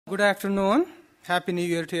Good afternoon. Happy New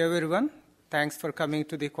Year to everyone. Thanks for coming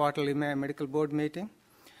to the quarterly medical board meeting.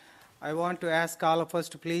 I want to ask all of us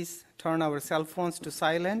to please turn our cell phones to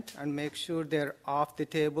silent and make sure they're off the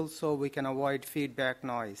table so we can avoid feedback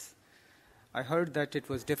noise. I heard that it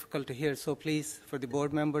was difficult to hear, so please, for the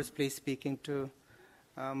board members, please speak into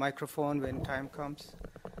microphone when time comes.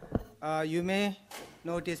 You may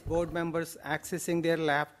notice board members accessing their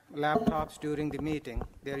laptops during the meeting.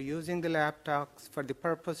 They are using the laptops for the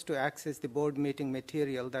purpose to access the board meeting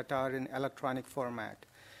material that are in electronic format.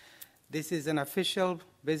 This is an official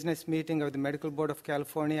business meeting of the Medical Board of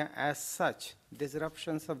California. As such,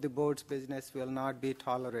 disruptions of the board's business will not be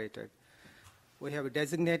tolerated. We have a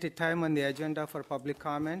designated time on the agenda for public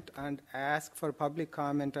comment and ask for public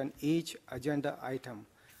comment on each agenda item.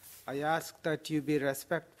 I ask that you be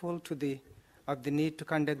respectful of the need to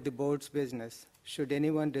conduct the board's business. Should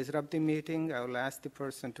anyone disrupt the meeting, I will ask the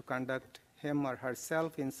person to conduct him or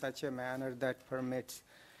herself in such a manner that permits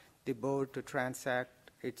the board to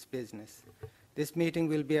transact its business. This meeting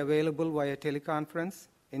will be available via teleconference.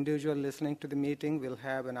 Individuals listening to the meeting will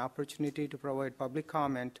have an opportunity to provide public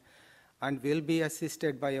comment and will be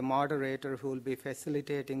assisted by a moderator who will be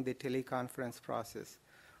facilitating the teleconference process.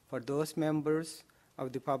 For those members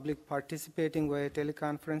of the public participating via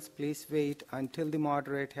teleconference, please wait until the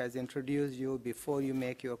moderator has introduced you before you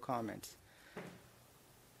make your comments.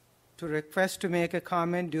 To request to make a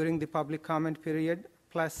comment during the public comment period,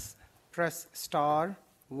 press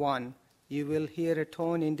 *1. You will hear a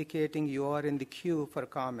tone indicating you are in the queue for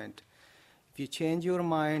comment. If you change your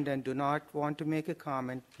mind and do not want to make a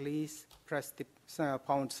comment, please press the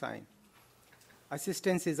pound sign.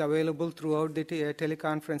 Assistance is available throughout the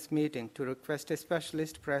teleconference meeting. To request a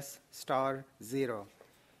specialist, press *0.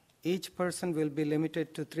 Each person will be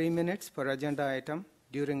limited to 3 minutes per agenda item.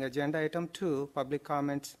 During agenda item 2, public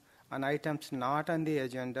comments on items not on the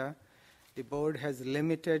agenda, the board has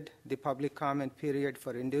limited the public comment period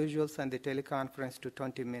for individuals on the teleconference to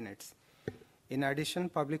 20 minutes. In addition,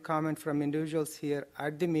 public comment from individuals here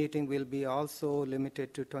at the meeting will be also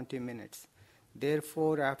limited to 20 minutes.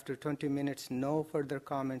 Therefore, after 20 minutes, no further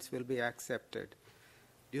comments will be accepted.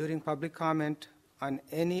 During public comment on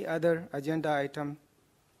any other agenda item,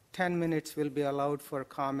 10 minutes will be allowed for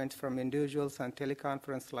comments from individuals on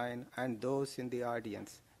teleconference line and those in the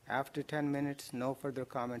audience. After 10 minutes, no further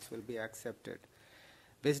comments will be accepted.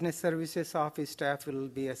 Business Services Office staff will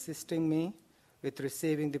be assisting me with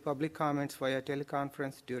receiving the public comments via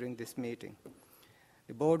teleconference during this meeting.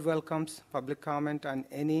 The board welcomes public comment on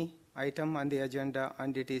any item on the agenda,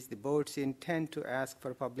 and it is the board's intent to ask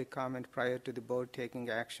for public comment prior to the board taking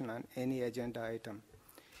action on any agenda item.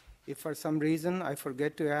 If for some reason I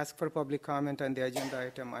forget to ask for public comment on the agenda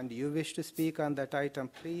item and you wish to speak on that item,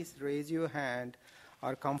 please raise your hand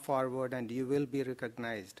or come forward and you will be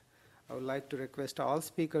recognized. I would like to request all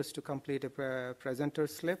speakers to complete a presenter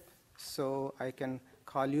slip so I can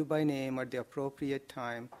call you by name at the appropriate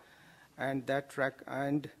time, and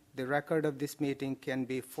the record of this meeting can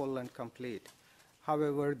be full and complete.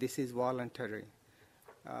 However, this is voluntary.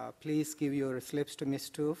 Please give your slips to Ms.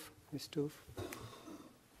 Toof. Ms. Toof.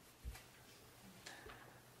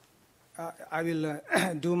 I will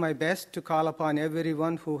do my best to call upon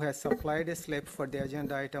everyone who has supplied a slip for the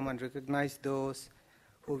agenda item and recognize those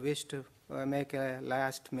who wish to make a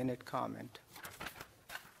last-minute comment.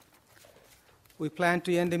 We plan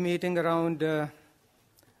to end the meeting around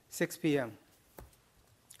 6 p.m.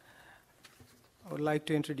 I would like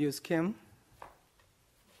to introduce Kim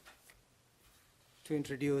to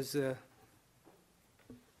introduce.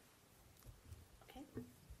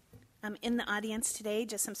 In the audience today,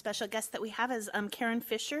 just some special guests that we have is Karen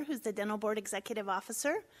Fisher, who's the Dental Board Executive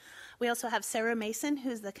Officer. We also have Sarah Mason,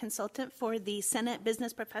 who's the consultant for the Senate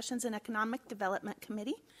Business Professions and Economic Development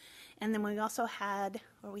Committee. And then we also had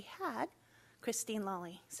Christine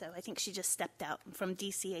Lawley. So I think she just stepped out from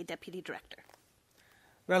DCA Deputy Director.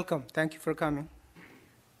 Welcome. Thank you for coming.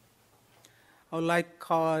 I would like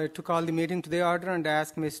to call the meeting to the order and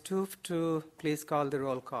ask Ms. Toof to please call the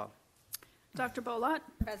roll call. Dr. Bolott?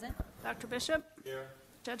 Present. Dr. Bishop? Here.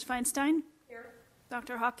 Judge Feinstein? Here.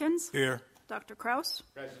 Dr. Hawkins? Here. Dr. Kraus?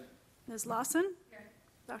 Present. Ms. Lawson? Here.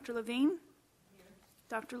 Dr. Levine? Here.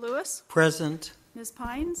 Dr. Lewis? Present. Ms.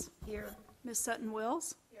 Pines? Here. Ms.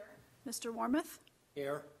 Sutton-Wills? Here. Mr. Warmoth?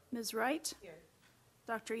 Here. Ms. Wright? Here.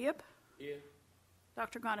 Dr. Yip? Here.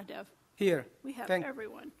 Dr. Gonadev? Here. We have Thank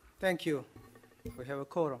everyone. Thank you. We have a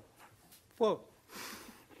quorum. Whoa.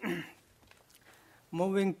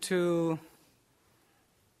 Moving to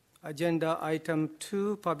agenda item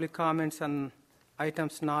 2, public comments on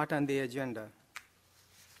items not on the agenda.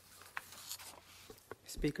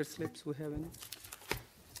 Speaker slips, we have any?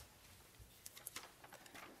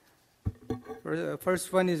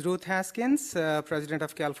 First one is Ruth Haskins, President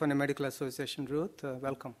of California Medical Association. Ruth,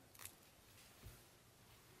 welcome.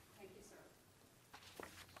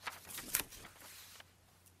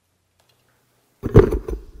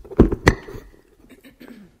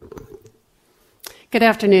 Good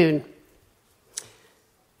afternoon.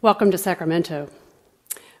 Welcome to Sacramento.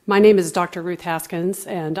 My name is Dr. Ruth Haskins,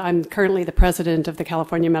 and I'm currently the president of the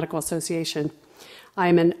California Medical Association.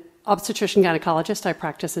 I'm an obstetrician gynecologist. I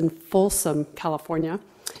practice in Folsom, California,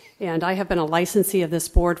 and I have been a licensee of this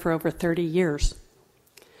board for over 30 years.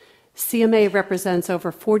 CMA represents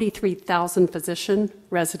over 43,000 physician,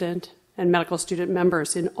 resident, and medical student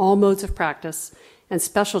members in all modes of practice and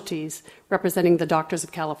specialties representing the doctors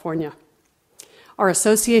of California. Our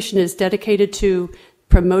association is dedicated to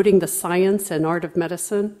promoting the science and art of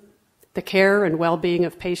medicine, the care and well-being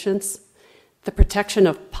of patients, the protection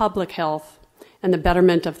of public health, and the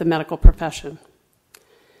betterment of the medical profession.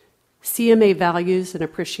 CMA values and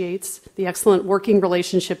appreciates the excellent working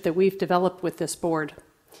relationship that we've developed with this board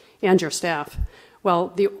and your staff.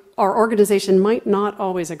 While our organization might not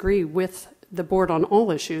always agree with the board on all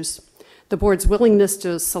issues, the board's willingness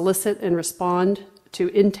to solicit and respond to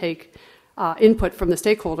input from the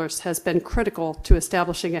stakeholders has been critical to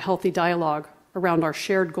establishing a healthy dialogue around our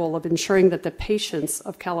shared goal of ensuring that the patients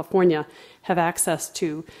of California have access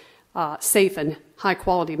to safe and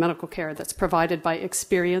high-quality medical care that's provided by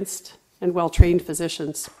experienced and well-trained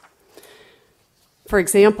physicians. For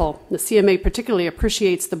example, the CMA particularly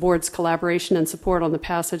appreciates the board's collaboration and support on the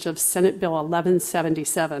passage of Senate Bill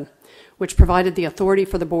 1177, which provided the authority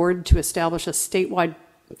for the board to establish a statewide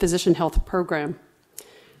physician health program.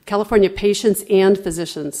 California patients and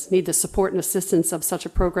physicians need the support and assistance of such a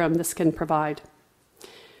program this can provide.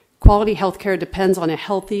 Quality health care depends on a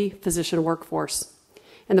healthy physician workforce,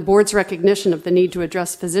 and the board's recognition of the need to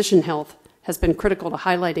address physician health has been critical to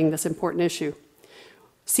highlighting this important issue.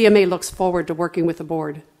 CMA looks forward to working with the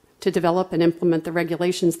board to develop and implement the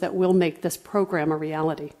regulations that will make this program a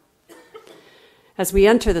reality. As we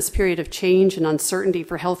enter this period of change and uncertainty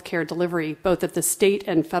for health care delivery, both at the state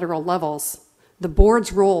and federal levels, the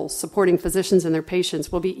board's role supporting physicians and their patients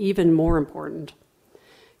will be even more important.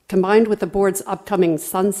 Combined with the board's upcoming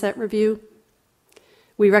sunset review,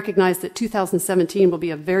 we recognize that 2017 will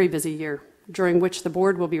be a very busy year, during which the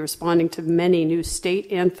board will be responding to many new state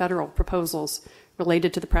and federal proposals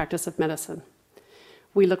related to the practice of medicine.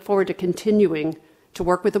 We look forward to continuing to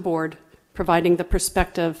work with the board, providing the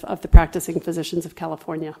perspective of the practicing physicians of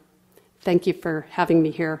California. Thank you for having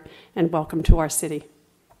me here, and welcome to our city.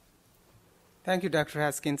 Thank you, Dr.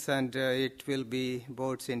 Haskins, and it will be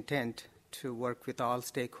board's intent to work with all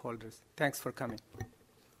stakeholders. Thanks for coming.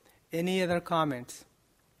 Any other comments?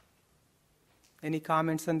 Any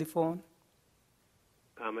comments on the phone?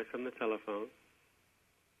 Comments on the telephone.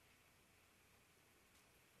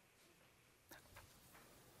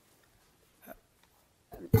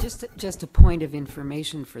 Just a point of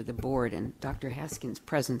information for the board, and Dr. Haskins'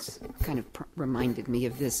 presence kind of reminded me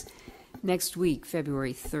of this. Next week,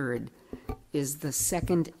 February 3rd, is the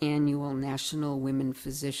second annual National Women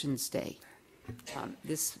Physicians Day.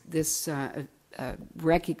 This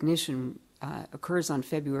recognition occurs on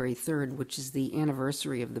February 3rd, which is the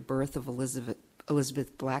anniversary of the birth of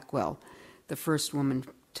Elizabeth Blackwell, the first woman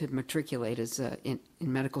to matriculate as in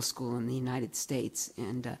medical school in the United States.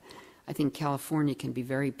 And I think California can be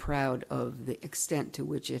very proud of the extent to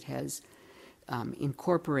which it has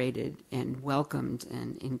incorporated and welcomed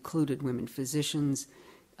and included women physicians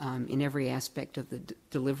in every aspect of the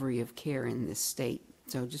delivery of care in this state.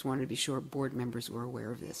 So just wanted to be sure board members were aware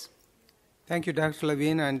of this. Thank you, Dr.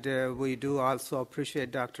 Levine, and we do also appreciate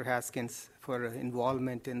Dr. Haskins for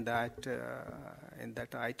involvement in that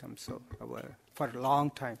item for a long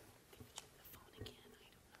time.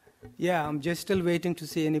 Yeah, I'm just still waiting to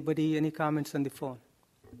see any comments on the phone.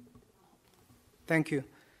 Thank you.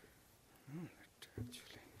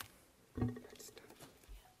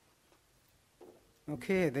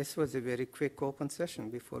 Okay, this was a very quick open session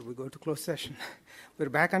before we go to closed session. We're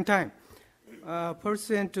back on time.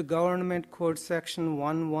 Pursuant to Government Code Section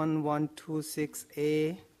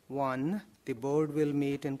 11126A1, the board will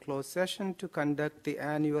meet in closed session to conduct the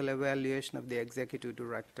annual evaluation of the executive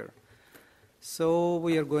director. So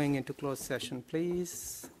we are going into closed session.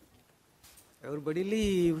 Please, everybody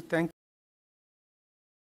leave. Thank you.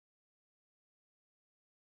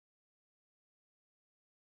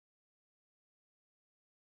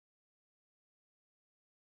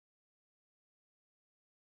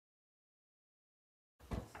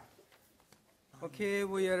 Okay,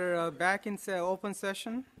 we are back in open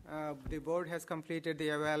session. The board has completed the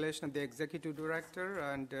evaluation of the executive director,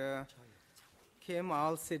 and Kim,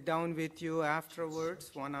 I'll sit down with you afterwards,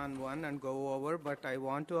 one-on-one, and go over, but I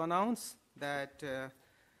want to announce that the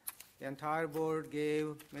entire board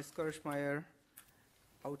gave Ms. Kirschmeyer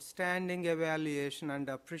outstanding evaluation and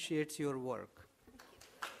appreciates your work.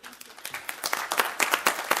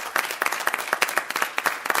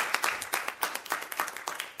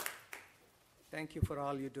 Thank you for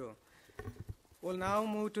all you do. We'll now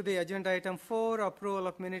move to the agenda item 4, approval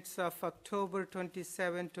of minutes of October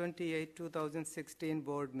 27, 28, 2016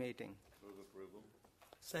 board meeting. Move approval.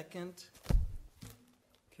 Second.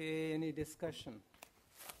 Okay, any discussion?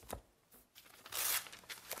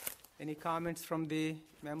 Any comments from the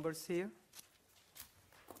members here?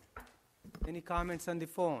 Any comments on the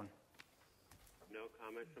phone? No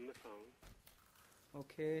comments from the phone.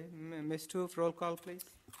 Okay, Ms. Toof, roll call, please.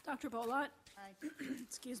 Dr. Bolott? Aye.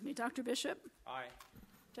 Excuse me, Dr. Bishop? Aye.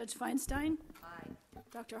 Judge Feinstein? Aye.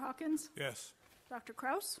 Dr. Hawkins? Yes. Dr.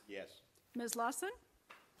 Kraus? Yes. Ms. Lawson?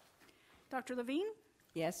 Dr. Levine?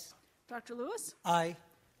 Yes? Dr. Lewis? Aye.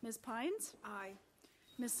 Ms. Pines? Aye.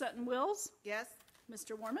 Ms. Sutton-Wills? Yes.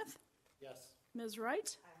 Mr. Wormuth? Yes. Ms.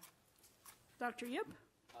 Wright? Dr. Yip?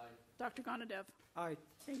 Aye. Dr. Gonadev? Aye.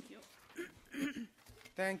 Thank you.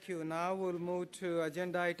 Thank you. Now we'll move to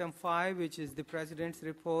agenda item 5, which is the President's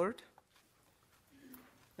report.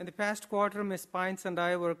 In the past quarter, Ms. Pines and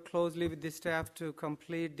I worked closely with the staff to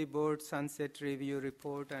complete the board sunset review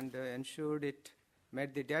report and ensured it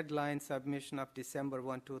met the deadline submission of December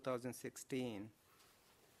 1, 2016.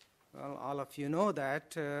 Well, all of you know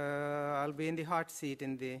that I'll be in the hot seat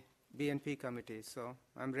in the BNP committee, so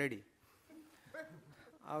I'm ready.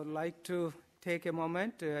 I would like to take a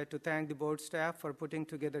moment to thank the board staff for putting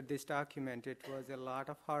together this document. It was a lot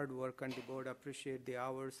of hard work, and the board appreciates the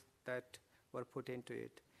hours that were put into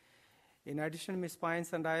it. In addition, Ms.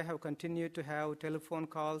 Pines and I have continued to have telephone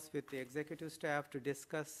calls with the executive staff to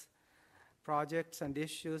discuss projects and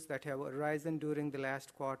issues that have arisen during the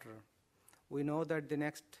last quarter. We know that the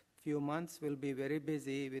next few months will be very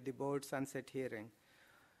busy with the board sunset hearing.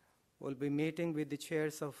 We'll be meeting with the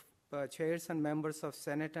chairs and members of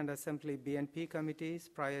Senate and Assembly BNP committees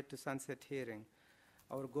prior to sunset hearing.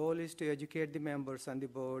 Our goal is to educate the members on the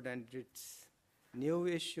board and its new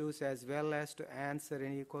issues, as well as to answer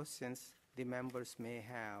any questions the members may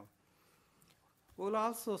have. We'll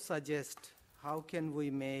also suggest how can we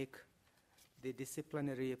make the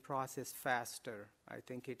disciplinary process faster. I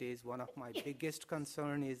think it is one of my biggest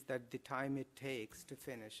concern is that the time it takes to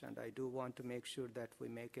finish, and I do want to make sure that we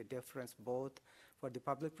make a difference both for the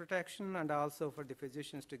public protection and also for the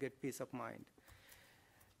physicians to get peace of mind.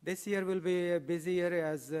 This year will be busier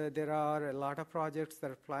as there are a lot of projects that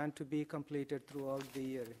are planned to be completed throughout the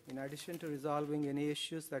year, in addition to resolving any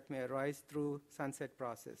issues that may arise through sunset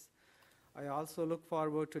process. I also look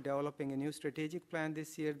forward to developing a new strategic plan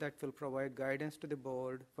this year that will provide guidance to the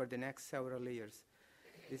board for the next several years.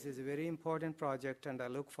 This is a very important project, and I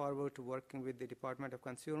look forward to working with the Department of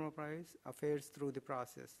Consumer Affairs through the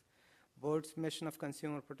process. Board's mission of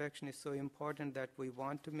consumer protection is so important that we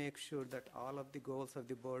want to make sure that all of the goals of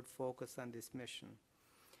the board focus on this mission.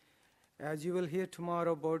 As you will hear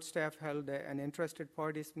tomorrow, board staff held an interested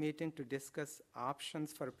parties meeting to discuss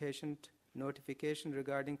options for patient notification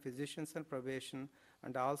regarding physicians and probation,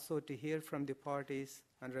 and also to hear from the parties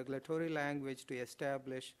on regulatory language to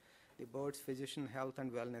establish the board's physician health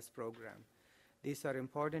and wellness program. These are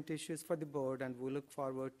important issues for the board, and we look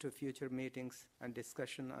forward to future meetings and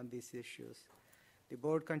discussion on these issues. The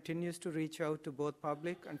board continues to reach out to both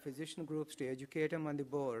public and physician groups to educate them on the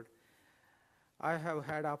board. I have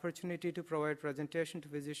had opportunity to provide presentation to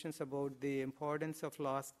physicians about the importance of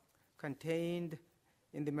laws contained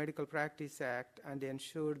in the Medical Practice Act and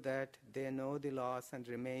ensure that they know the laws and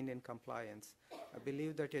remain in compliance. I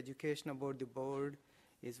believe that education about the board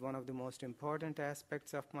is one of the most important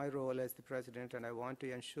aspects of my role as the president, and I want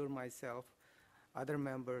to ensure myself, other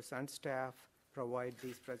members, and staff provide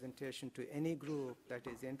these presentations to any group that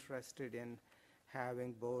is interested in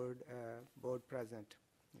having board present.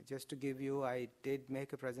 Just to give you, I did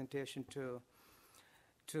make a presentation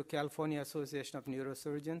to California Association of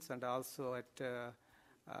Neurosurgeons and also at the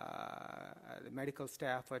medical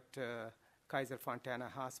staff at Kaiser Fontana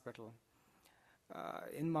Hospital.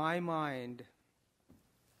 In my mind,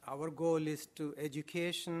 our goal is to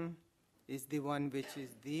education is the one which is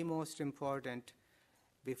the most important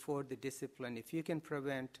before the discipline. If you can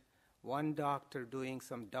prevent one doctor doing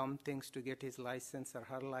some dumb things to get his license or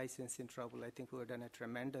her license in trouble, I think we've done a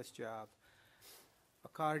tremendous job.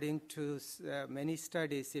 According to many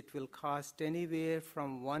studies, it will cost anywhere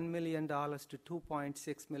from $1 million to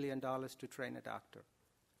 $2.6 million to train a doctor,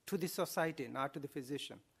 to the society, not to the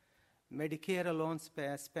physician. Medicare alone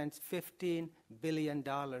spends $15 billion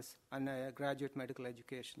on graduate medical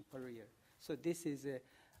education per year. So this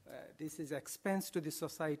is expense to the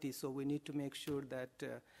society, so we need to make sure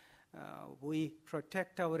that we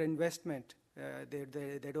protect our investment.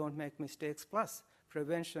 They don't make mistakes. Plus,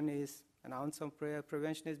 prevention is an ounce of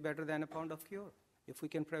prevention is better than a pound of cure. If we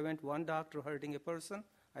can prevent one doctor hurting a person,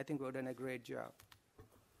 I think we've done a great job.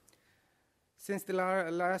 Since the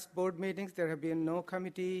last board meetings, there have been no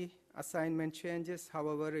committee assignment changes.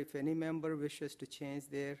 However, if any member wishes to change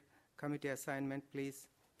their committee assignment, please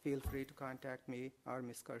feel free to contact me or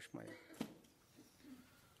Ms. Kirschmeyer.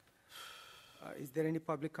 Is there any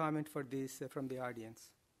public comment for this from the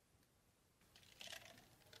audience?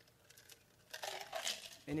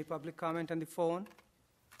 Any public comment on the phone?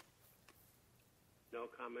 No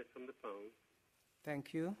comments from the phone.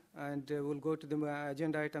 Thank you. And we'll go to the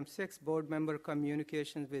agenda item 6, board member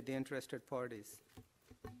communications with the interested parties.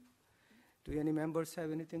 Do any members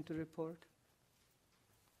have anything to report?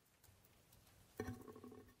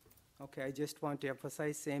 Okay, I just want to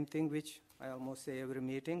emphasize same thing which I almost say every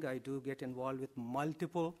meeting. I do get involved with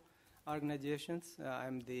multiple organizations.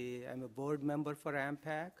 I'm a board member for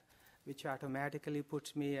AMPAC, which automatically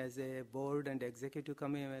puts me as a board and executive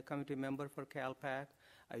committee member for CalPAC.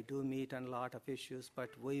 I do meet on a lot of issues, but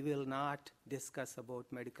we will not discuss about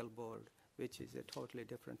medical board, which is a totally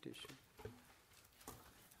different issue.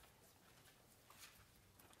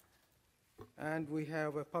 And we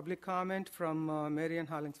have a public comment from Marian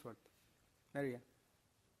Hollingsworth. Marian.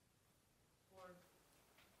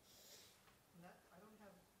 I don't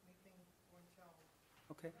have anything for Michelle.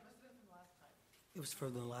 Okay. It was for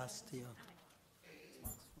the last, yeah.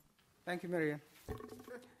 Thank you, Marian.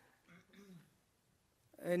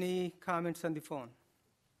 Any comments on the phone?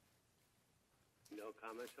 No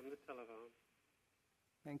comments from the telephone.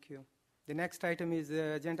 Thank you. The next item is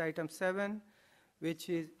agenda item 7, which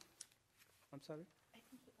is, I'm sorry?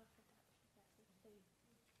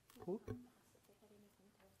 Who?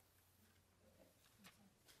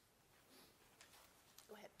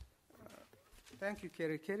 Go ahead. Thank you,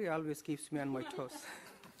 Kerry. Kerry always keeps me on my toes.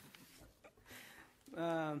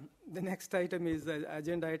 The next item is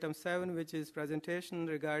agenda item 7, which is presentation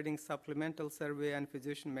regarding supplemental survey and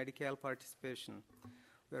physician medical participation.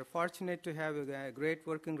 We are fortunate to have a great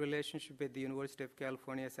working relationship with the University of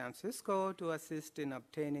California, San Francisco to assist in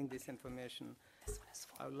obtaining this information.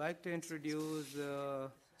 I would like to introduce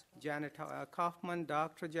Janet Kaufman.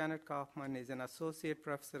 Dr. Janet Kaufman is an associate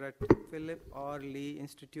professor at Philip R. Lee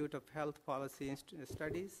Institute of Health Policy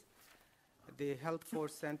Studies, the Health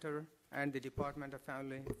Force Center, and the Department of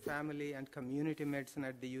Family and Community Medicine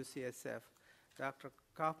at the UCSF. Dr.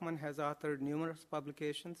 Kaufman has authored numerous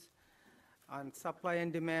publications on supply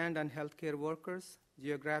and demand on healthcare workers,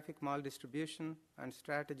 geographic maldistribution, and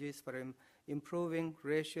strategies for improving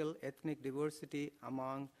racial ethnic diversity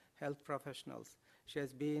among health professionals. She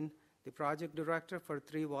has been the project director for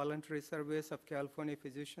 3 voluntary surveys of California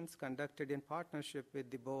physicians conducted in partnership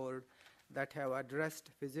with the board that have addressed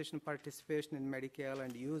physician participation in Medi-Cal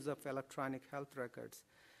and use of electronic health records.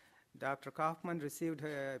 Dr. Kaufman received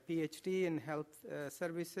her PhD in health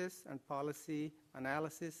services and policy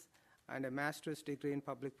analysis and a master's degree in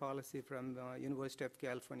public policy from University of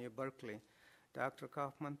California, Berkeley. Dr.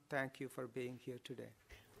 Kaufman, thank you for being here today.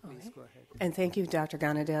 Please go ahead. And thank you, Dr.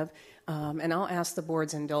 Ganadev. And I'll ask the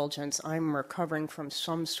board's indulgence. I'm recovering from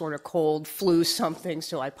some sort of cold, flu, something,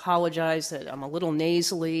 so I apologize that I'm a little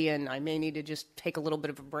nasally and I may need to just take a little bit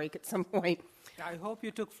of a break at some point. I hope you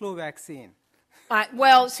took flu vaccine.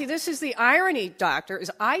 Well, see, this is the irony, doctor,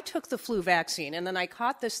 is I took the flu vaccine and then I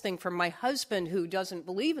caught this thing from my husband who doesn't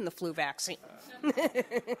believe in the flu vaccine.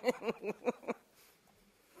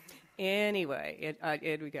 Anyway,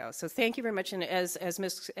 here we go. So thank you very much. And as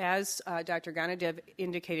Dr. Ganadev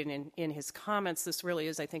indicated in his comments, this really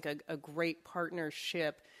is, I think, a great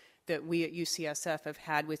partnership that we at UCSF have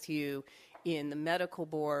had with you in the medical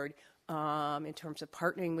board in terms of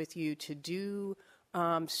partnering with you to do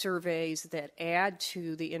surveys that add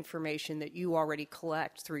to the information that you already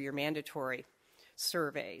collect through your mandatory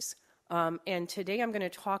surveys. And today I'm going to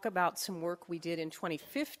talk about some work we did in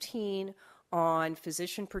 2015 on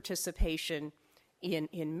physician participation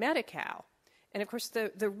in Medi-Cal. And of course,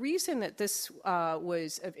 the reason that this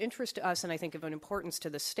was of interest to us and I think of an importance to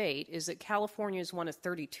the state is that California is one of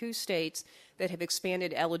 32 states that have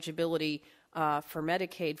expanded eligibility for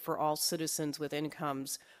Medicaid for all citizens with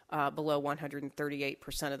incomes below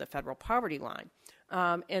 138% of the federal poverty line,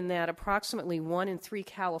 and that approximately 1 in 3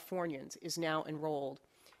 Californians is now enrolled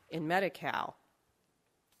in Medi-Cal.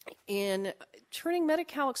 In turning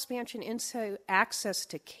Medi-Cal expansion into access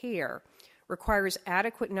to care requires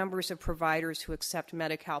adequate numbers of providers who accept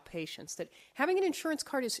Medi-Cal patients. That having an insurance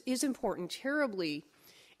card is important, terribly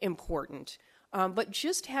important. But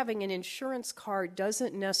just having an insurance card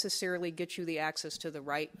doesn't necessarily get you the access to the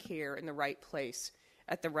right care in the right place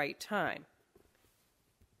at the right time.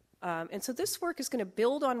 And so this work is going to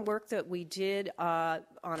build on work that we did on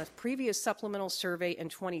a previous supplemental survey in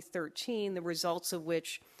 2013, the results of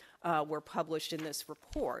which were published in this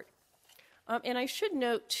report. And I should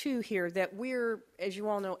note, too, here that we're, as you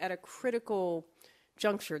all know, at a critical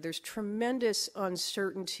juncture. There's tremendous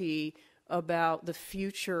uncertainty about the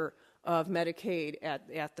future of Medicaid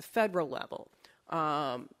at the federal level.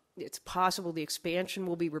 It's possible the expansion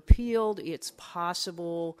will be repealed. It's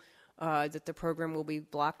possible that the program will be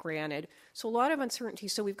block granted. So a lot of uncertainty.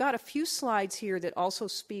 So we've got a few slides here that also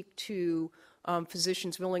speak to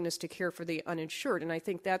physicians' willingness to care for the uninsured. And I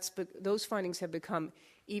think those findings have become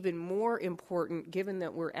even more important given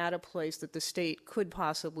that we're at a place that the state could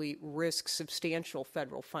possibly risk substantial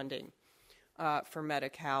federal funding for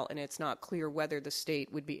Medi-Cal, and it's not clear whether the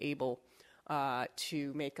state would be able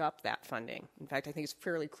to make up that funding. In fact, I think it's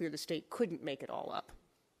fairly clear the state couldn't make it all up.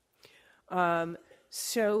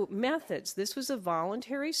 So methods. This was a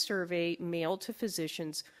voluntary survey mailed to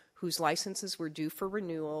physicians whose licenses were due for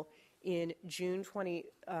renewal in June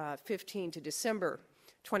 2015 to December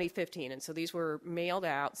 2015. And so these were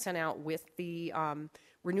sent out with the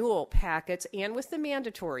renewal packets and with the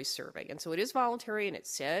mandatory survey. And so it is voluntary, and it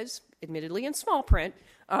says, admittedly in small print,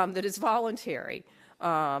 that it's voluntary.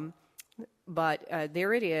 But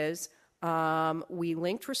there it is. We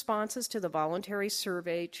linked responses to the voluntary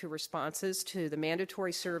survey to responses to the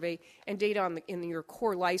mandatory survey and data in your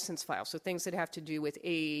core license file, so things that have to do with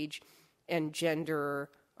age and gender,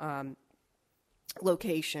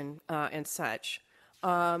 location, and such.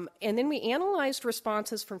 And then we analyzed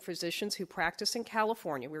responses from physicians who practice in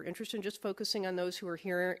California. We were interested in just focusing on those who are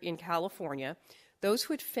here in California, those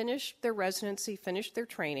who had finished their residency, finished their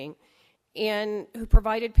training, and who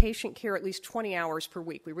provided patient care at least 20 hours per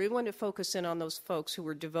week. We really wanted to focus in on those folks who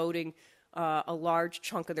were devoting a large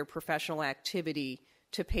chunk of their professional activity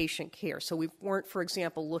to patient care. So we weren't, for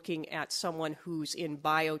example, looking at someone who's in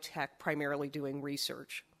biotech primarily doing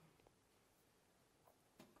research.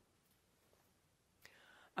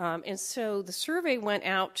 And so the survey went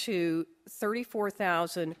out to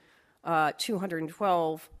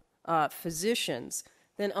 34,212 physicians.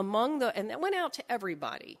 Then and that went out to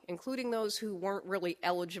everybody, including those who weren't really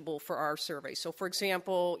eligible for our survey. So, for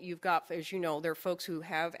example, you've got, as you know, there are folks who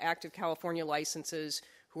have active California licenses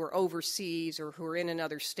who are overseas or who are in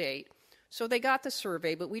another state. So they got the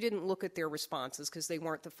survey, but we didn't look at their responses because they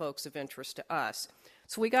weren't the folks of interest to us.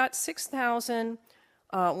 So we got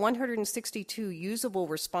 6,162 usable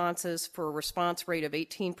responses for a response rate of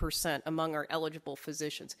 18% among our eligible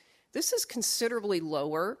physicians. This is considerably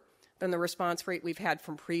lower than the response rate we've had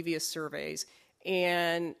from previous surveys.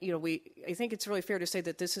 And, I think it's really fair to say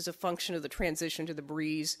that this is a function of the transition to the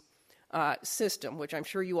BREEZE system, which I'm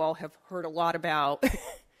sure you all have heard a lot about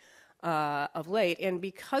of late. And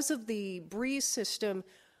because of the BREEZE system,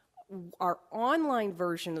 our online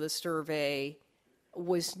version of the survey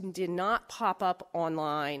did not pop up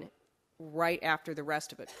online right after the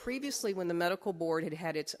rest of it. Previously, when the medical board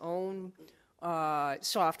had its own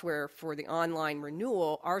software for the online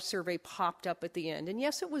renewal, our survey popped up at the end. And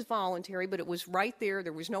yes, it was voluntary, but it was right there.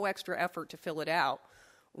 There was no extra effort to fill it out.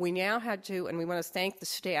 We now had to, and we want to thank the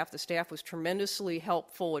staff. The staff was tremendously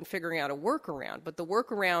helpful in figuring out a workaround. But the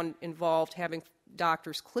workaround involved having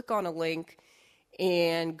doctors click on a link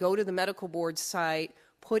and go to the medical board site,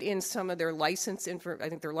 put in some of their license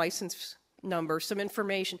their license number, some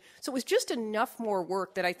information. So it was just enough more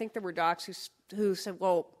work that I think there were docs who said,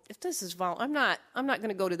 well, if this is I'm not going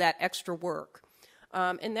to go to that extra work.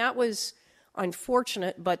 And that was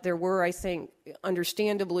unfortunate, but there were, I think,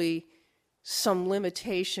 understandably, some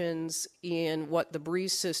limitations in what the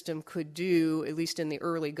BREEZE system could do, at least in the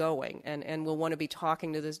early going. And we'll want to be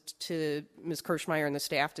talking to Ms. Kirschmeyer and the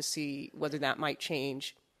staff to see whether that might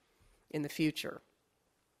change in the future.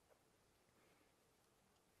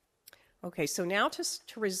 Okay, so now to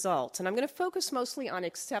results, and I'm going to focus mostly on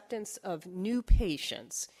acceptance of new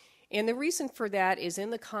patients. And the reason for that is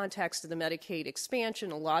in the context of the Medicaid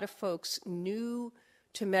expansion, a lot of folks new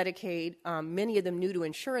to Medicaid, many of them new to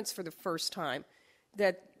insurance for the first time,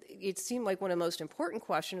 that it seemed like one of the most important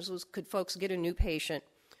questions was, could folks get a new patient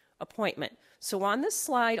appointment? So on this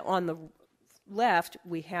slide on the left,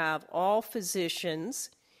 we have all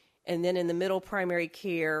physicians, and then in the middle, primary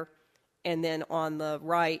care, and then on the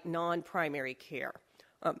right, non-primary care.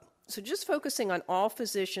 So just focusing on all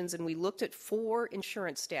physicians, and we looked at 4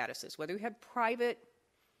 insurance statuses, whether you had private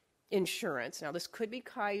insurance. Now, this could be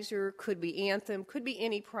Kaiser, could be Anthem, could be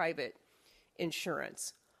any private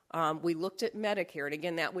insurance. We looked at Medicare, and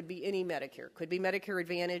again, that would be any Medicare. Could be Medicare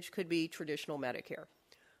Advantage, could be traditional Medicare.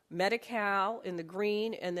 Medi-Cal in the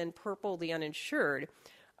green, and then purple, the uninsured.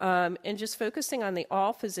 And just focusing on the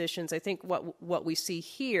all physicians, I think what we see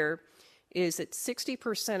here is that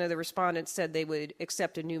 60% of the respondents said they would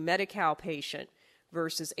accept a new Medi-Cal patient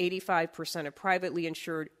versus 85% of privately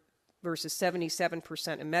insured versus 77%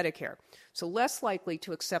 of Medicare. So less likely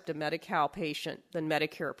to accept a Medi-Cal patient than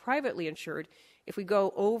Medicare privately insured. If we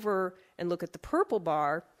go over and look at the purple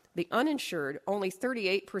bar, the uninsured, only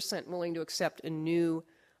 38% willing to accept a new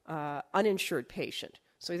uninsured patient.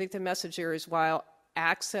 So I think the message there is while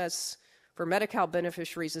access for Medi-Cal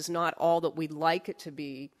beneficiaries is not all that we'd like it to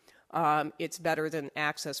be, it's better than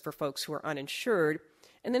access for folks who are uninsured.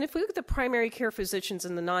 And then if we look at the primary care physicians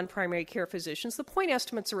and the non-primary care physicians, the point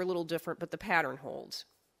estimates are a little different, but the pattern holds.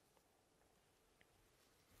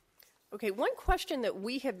 Okay, one question that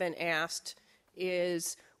we have been asked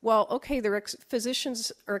is, well, okay,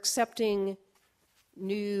 physicians are accepting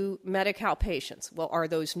new Medi-Cal patients. Well, are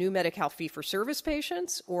those new Medi-Cal fee-for-service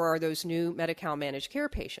patients, or are those new Medi-Cal managed care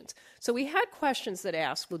patients? So we had questions that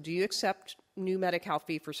asked, well, do you accept new Medi-Cal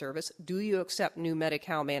fee-for-service? Do you accept new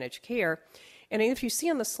Medi-Cal managed care? And if you see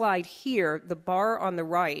on the slide here, the bar on the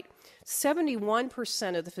right,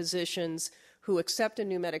 71% of the physicians who accept a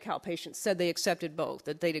new Medi-Cal patient said they accepted both,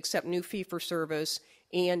 that they'd accept new fee-for-service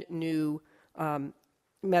and new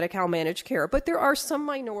Medi-Cal managed care. But there are some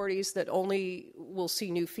minorities that only will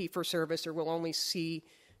see new fee-for-service or will only see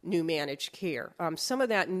new managed care. Some of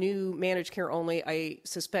that new managed care only, I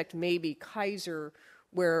suspect, may be Kaiser,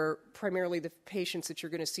 where primarily the patients that you're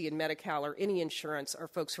going to see in Medi-Cal or any insurance are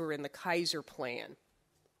folks who are in the Kaiser plan.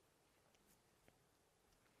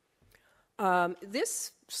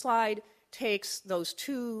 This slide takes those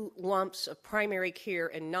two lumps of primary care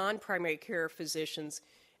and non-primary care physicians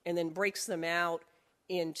and then breaks them out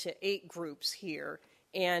into 8 groups here.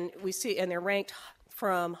 And we see, and they're ranked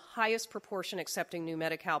from highest proportion accepting new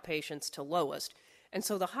Medi-Cal patients to lowest. And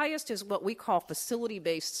so the highest is what we call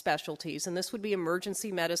facility-based specialties, and this would be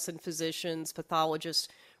emergency medicine physicians, pathologists,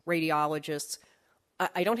 radiologists.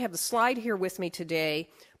 I don't have the slide here with me today,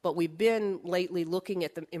 but we've been lately looking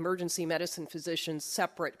at the emergency medicine physicians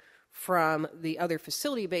separate from the other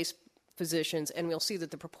facility-based physicians, and we'll see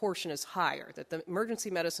that the proportion is higher, that the emergency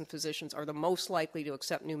medicine physicians are the most likely to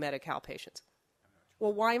accept new Medi-Cal patients.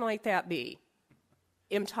 Well, why might that be?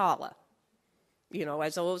 EMTALA. You know,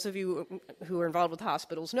 as those of you who are involved with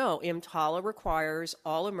hospitals know, EMTALA requires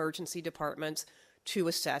all emergency departments to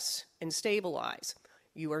assess and stabilize.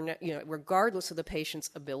 You are, regardless of the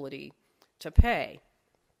patient's ability to pay.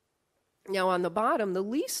 Now, on the bottom, the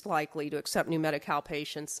least likely to accept new Medi-Cal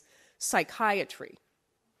patients, psychiatry.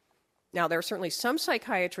 Now, there are certainly some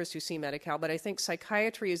psychiatrists who see Medi-Cal, but I think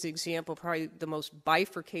psychiatry is the example, probably the most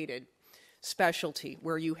bifurcated specialty,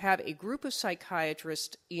 where you have a group of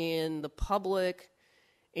psychiatrists in the public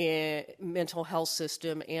mental health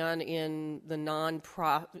system and in the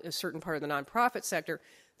a certain part of the nonprofit sector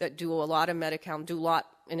that do a lot of Medi-Cal,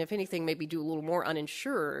 and if anything, maybe do a little more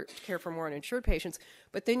uninsured, care for more uninsured patients.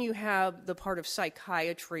 But then you have the part of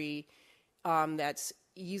psychiatry that's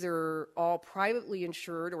either all privately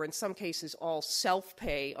insured or in some cases all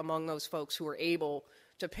self-pay among those folks who are able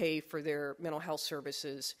to pay for their mental health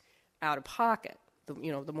services out of pocket,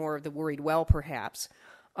 the more of the worried well, perhaps.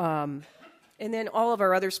 And then all of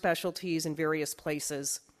our other specialties in various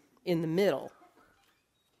places in the middle.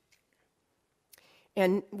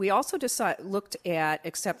 And we also looked at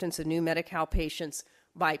acceptance of new Medi-Cal patients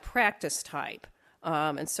by practice type.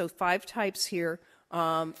 And so 5 types here.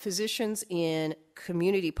 Physicians in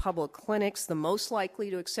community public clinics, the most likely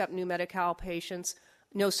to accept new Medi-Cal patients.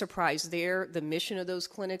 No surprise there. The mission of those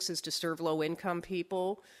clinics is to serve low-income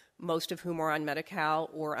people, most of whom are on Medi-Cal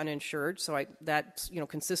or uninsured. So that's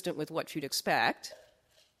consistent with what you'd expect.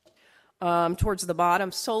 Towards the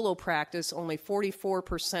bottom, solo practice, only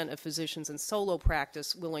 44% of physicians in solo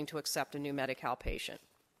practice willing to accept a new Medi-Cal patient.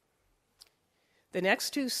 The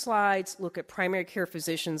next 2 slides look at primary care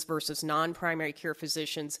physicians versus non-primary care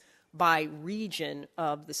physicians by region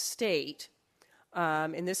of the state.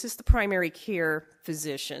 And this is the primary care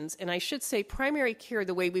physicians. And I should say primary care,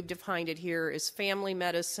 the way we've defined it here, is family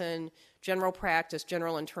medicine, general practice,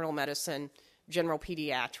 general internal medicine, general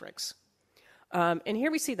pediatrics. And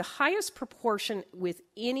here we see the highest proportion with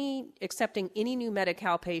accepting any new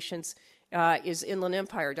Medi-Cal patients is Inland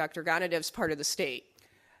Empire, Dr. Ganadev's part of the state.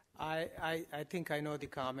 I think I know the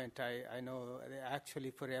comment. I know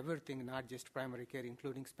actually for everything, not just primary care,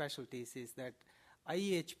 including specialties, is that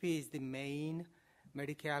IEHP is the main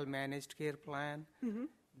Medi-Cal managed care plan. Mm-hmm.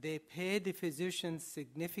 They pay the physicians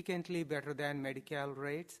significantly better than Medi-Cal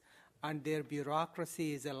rates, and their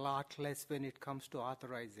bureaucracy is a lot less when it comes to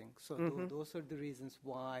authorizing. So those are the reasons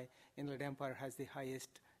why Inland Empire has the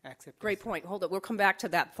highest acceptance. Great point. Hold it. We'll come back to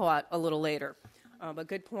that thought a little later. But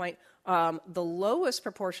good point. The lowest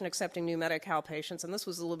proportion accepting new Medi-Cal patients, and this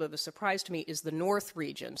was a little bit of a surprise to me, is the North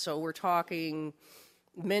region. So we're talking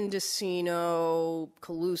Mendocino,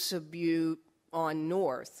 Colusa Butte on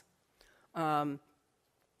north.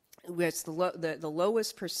 It's the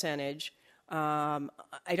lowest percentage.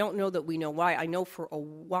 I don't know that we know why. I know for a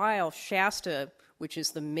while Shasta, which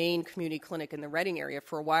is the main community clinic in the Reading area,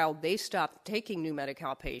 for a while they stopped taking new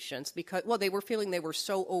Medi-Cal patients because, well, they were feeling they were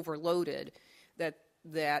so overloaded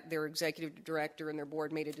that their executive director and their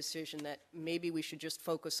board made a decision that maybe we should just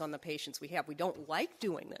focus on the patients we have. We don't like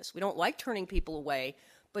doing this. We don't like turning people away,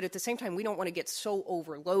 but at the same time, we don't want to get so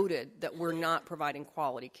overloaded that we're not providing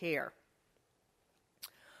quality care.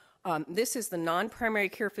 This is the non-primary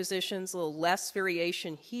care physicians, a little less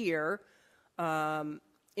variation here.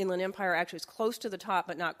 Inland Empire actually is close to the top,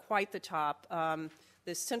 but not quite the top.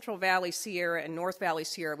 The Central Valley Sierra and North Valley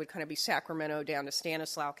Sierra would kind of be Sacramento down to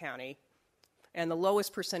Stanislaus County, and the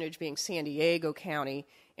lowest percentage being San Diego County.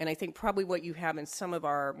 And I think probably what you have in some of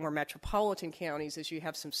our more metropolitan counties is you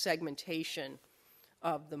have some segmentation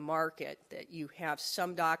of the market, that you have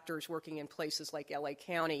some doctors working in places like LA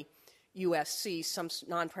County, USC, some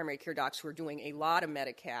non-primary care docs who are doing a lot of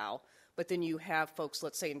Medi-Cal, but then you have folks,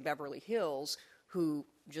 let's say in Beverly Hills, who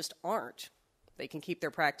just aren't. They can keep their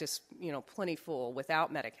practice, plenty full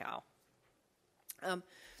without Medi-Cal.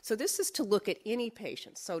 So this is to look at any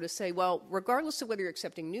patients. So to say, well, regardless of whether you're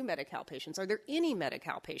accepting new Medi-Cal patients, are there any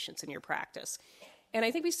Medi-Cal patients in your practice? And I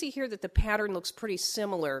think we see here that the pattern looks pretty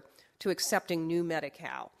similar to accepting new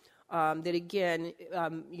Medi-Cal. That again,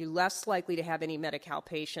 you're less likely to have any Medi-Cal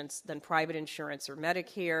patients than private insurance or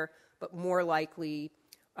Medicare, but more likely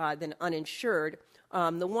than uninsured.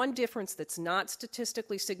 The one difference that's not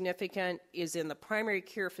statistically significant is in the primary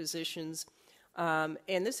care physicians.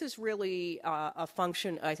 And this is really a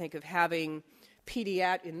function, I think, of having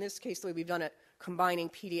in this case, the way we've done it, combining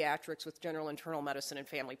pediatrics with general internal medicine and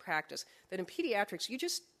family practice, that in pediatrics,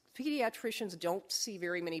 pediatricians don't see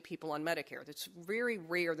very many people on Medicare. It's very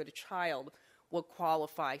rare that a child will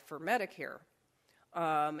qualify for Medicare.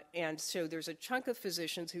 And so there's a chunk of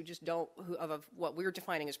physicians who just don't, of what we're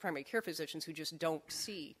defining as primary care physicians, who just don't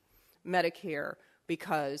see Medicare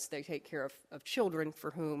because they take care of children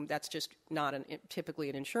for whom that's just not typically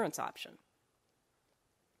an insurance option.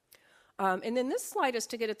 And then this slide is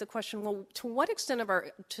to get at the question, well, to what extent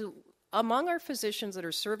among our physicians that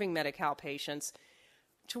are serving Medi-Cal patients,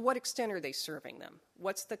 to what extent are they serving them?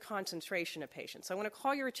 What's the concentration of patients? So I want to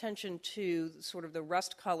call your attention to sort of the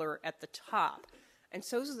rust color at the top. And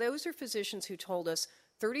so those are physicians who told us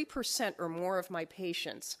 30% or more of my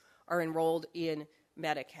patients are enrolled in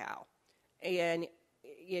Medi-Cal. And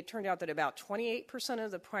it turned out that about 28%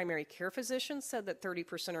 of the primary care physicians said that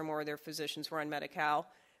 30% or more of their physicians were on Medi-Cal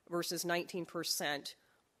versus 19%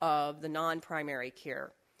 of the non-primary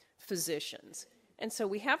care physicians. And so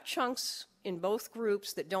we have chunks in both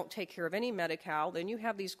groups that don't take care of any Medi-Cal. Then you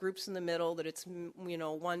have these groups in the middle that it's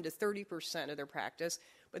 1 to 30% of their practice.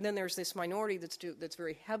 But then there's this minority that's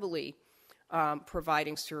very heavily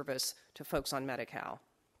providing service to folks on Medi-Cal.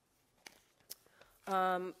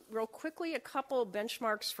 Real quickly, a couple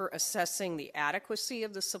benchmarks for assessing the adequacy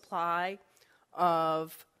of the supply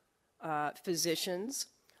of physicians.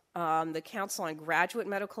 The Council on Graduate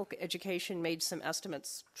Medical Education made some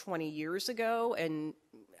estimates 20 years ago, and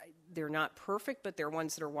they're not perfect, but they're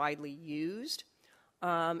ones that are widely used.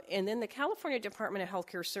 And then the California Department of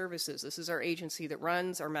Healthcare Services, this is our agency that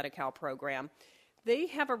runs our Medi-Cal program, they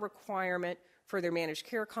have a requirement for their managed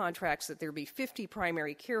care contracts that there be 50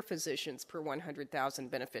 primary care physicians per 100,000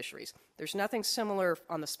 beneficiaries. There's nothing similar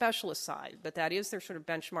on the specialist side, but that is their sort of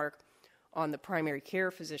benchmark on the primary care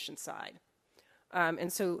physician side.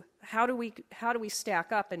 And so how do we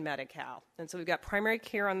stack up in Medi-Cal? And so we've got primary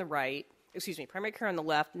care on the right, primary care on the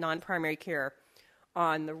left, non-primary care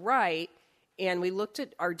on the right, and we looked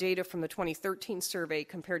at our data from the 2013 survey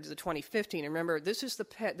compared to the 2015. And remember, this is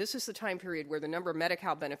the time period where the number of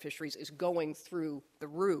Medi-Cal beneficiaries is going through the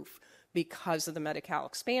roof because of the Medi-Cal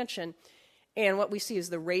expansion. And what we see is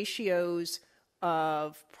the ratios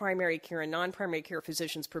of primary care and non-primary care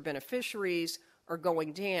physicians per beneficiaries are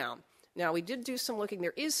going down. Now, we did do some looking.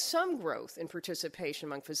 There is some growth in participation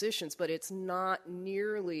among physicians, but it's not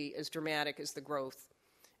nearly as dramatic as the growth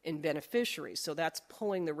in beneficiaries. So that's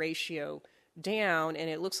pulling the ratio down, and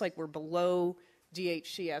it looks like we're below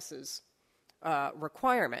DHCS's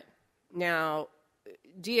requirement. Now,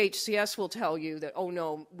 DHCS will tell you that, oh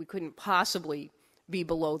no, we couldn't possibly be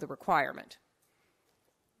below the requirement.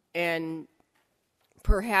 And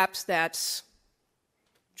perhaps that's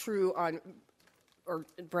true on, or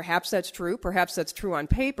perhaps that's true on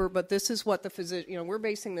paper, but this is what the physician, we're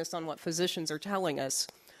basing this on what physicians are telling us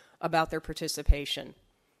about their participation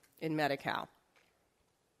in Medi-Cal.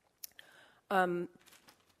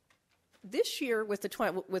 This year, with the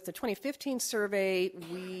 2015 survey,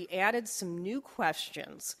 we added some new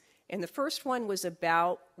questions. And the first one was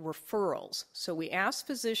about referrals. So we asked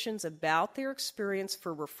physicians about their experience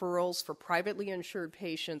for referrals for privately insured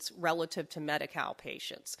patients relative to Medi-Cal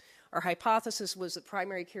patients. Our hypothesis was that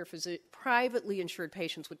primary care privately insured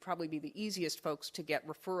patients would probably be the easiest folks to get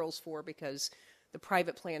referrals for because the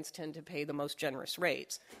private plans tend to pay the most generous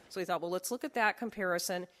rates. So we thought, well, let's look at that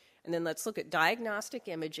comparison, and then let's look at diagnostic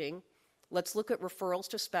imaging. Let's look at referrals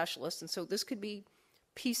to specialists. And so this could be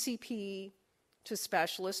PCP to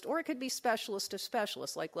specialist, or it could be specialist to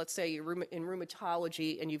specialist. Like, let's say you're in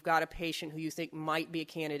rheumatology and you've got a patient who you think might be a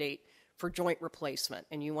candidate for joint replacement,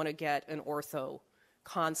 and you want to get an ortho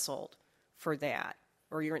consult for that.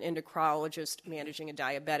 Or you're an endocrinologist managing a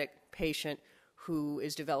diabetic patient who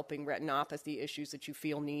is developing retinopathy issues that you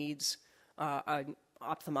feel needs an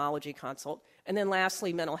ophthalmology consult. And then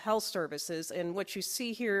lastly, mental health services. And what you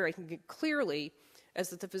see here, I think clearly, is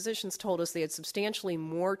that the physicians told us they had substantially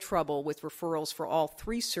more trouble with referrals for all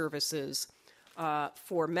three services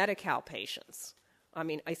for Medi-Cal patients. I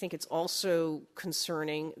mean, I think it's also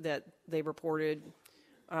concerning that they reported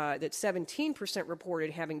that 17% reported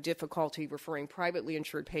having difficulty referring privately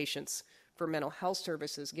insured patients for mental health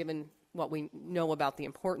services, given what we know about the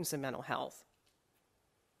importance of mental health.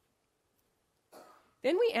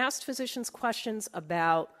 Then we asked physicians questions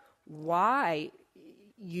about why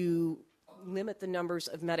you limit the numbers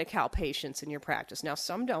of Medi-Cal patients in your practice. Now,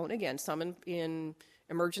 some don't. Again, some in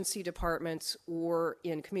emergency departments or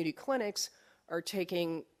in community clinics are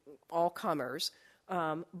taking all comers.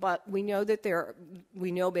 But we know that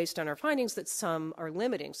we know based on our findings that some are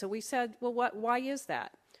limiting. So we said, well, why is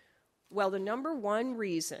that? Well, the number one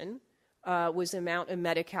reason was the amount of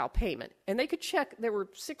Medi-Cal payment. And they could check, there were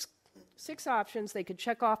six options. They could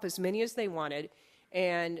check off as many as they wanted.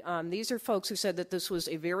 And these are folks who said that this was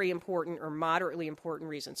a very important or moderately important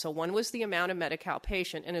reason. So one was the amount of Medi-Cal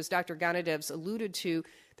patient. And as Dr. Gonadev's alluded to,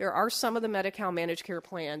 there are some of the Medi-Cal managed care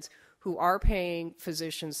plans who are paying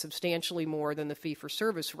physicians substantially more than the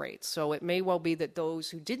fee-for-service rates. So it may well be that those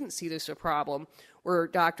who didn't see this a problem were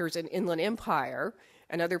doctors in Inland Empire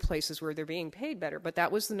and other places where they're being paid better. But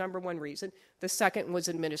that was the number one reason. The second was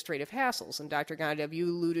administrative hassles. And Dr. Gonadev, you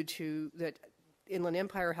alluded to that Inland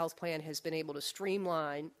Empire Health Plan has been able to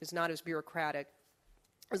streamline, is not as bureaucratic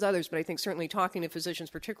as others, but I think certainly talking to physicians,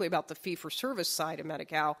 particularly about the fee-for-service side of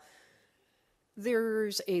Medi-Cal,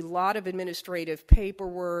 there's a lot of administrative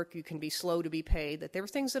paperwork. You can be slow to be paid. That there are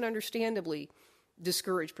things that understandably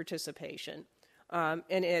discourage participation.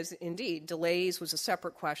 And as indeed, delays was a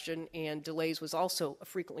separate question, and delays was also a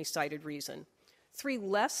frequently cited reason. Three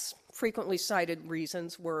less frequently cited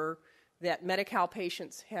reasons were that Medi-Cal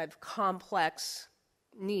patients have complex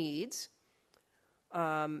needs.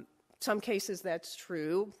 Some cases that's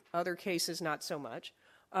true, other cases not so much.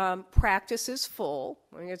 Practice is full.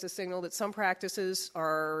 I think it's a signal that some practices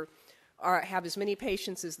have as many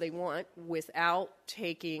patients as they want without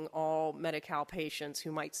taking all Medi-Cal patients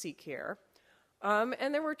who might seek care.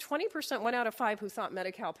 And there were 20%, 1 out of 5, who thought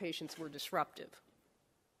Medi-Cal patients were disruptive.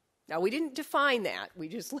 Now, we didn't define that. We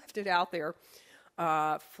just left it out there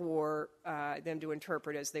for them to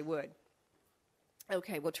interpret as they would.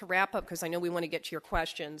 Okay, well, to wrap up, because I know we want to get to your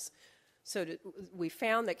questions, we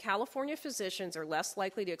found that California physicians are less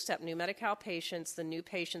likely to accept new Medi-Cal patients than new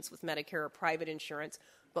patients with Medicare or private insurance,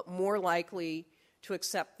 but more likely to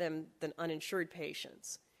accept them than uninsured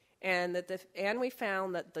patients. And we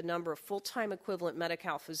found that the number of full-time equivalent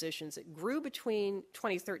Medi-Cal physicians, it grew between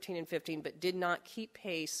 2013 and 15, but did not keep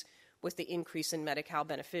pace with the increase in Medi-Cal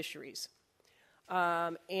beneficiaries.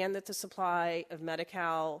 And that the supply of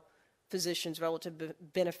Medi-Cal physicians relative to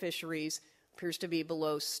beneficiaries appears to be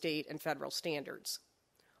below state and federal standards.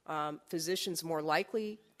 Physicians more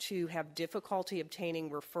likely to have difficulty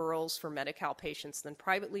obtaining referrals for Medi-Cal patients than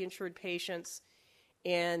privately insured patients,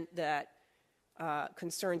 and that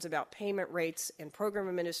concerns about payment rates and program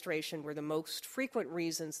administration were the most frequent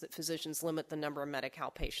reasons that physicians limit the number of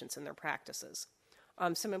Medi-Cal patients in their practices.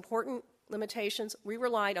 Some important limitations: we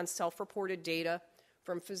relied on self-reported data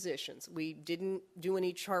from physicians. We didn't do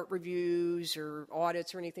any chart reviews or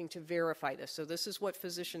audits or anything to verify this. So this is what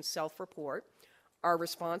physicians self-report. Our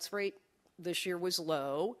response rate this year was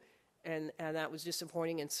low, and that was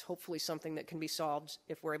disappointing, and it's hopefully something that can be solved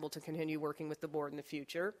if we're able to continue working with the board in the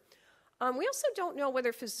future. We also don't know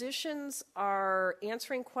whether physicians are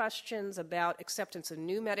answering questions about acceptance of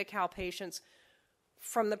new Medi-Cal patients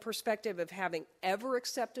from the perspective of having ever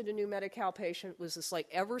accepted a new Medi-Cal patient. Was this like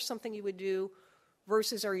ever something you would do,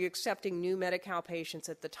 versus are you accepting new Medi-Cal patients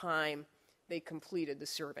at the time they completed the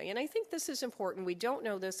survey? And I think this is important. We don't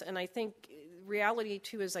know this, and I think reality,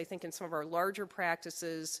 too, is I think in some of our larger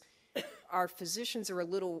practices, our physicians are a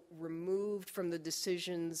little removed from the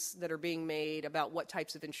decisions that are being made about what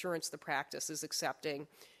types of insurance the practice is accepting,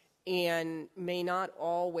 and may not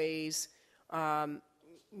always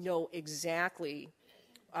know exactly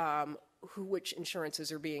which insurances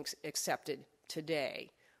are being accepted today.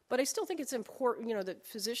 But I still think it's important, that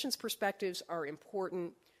physicians' perspectives are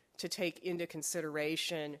important to take into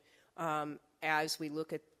consideration as we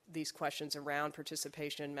look at these questions around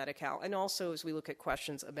participation in Medi-Cal, and also as we look at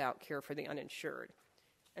questions about care for the uninsured.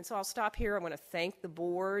 And so I'll stop here. I want to thank the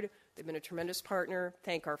board. They've been a tremendous partner,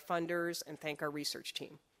 thank our funders, and thank our research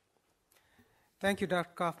team. Thank you,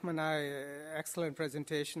 Dr. Kaufman. Excellent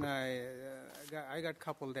presentation. I got a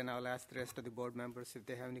couple, then I'll ask the rest of the board members if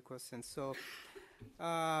they have any questions. So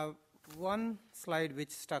one slide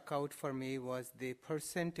which stuck out for me was the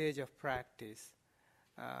percentage of practice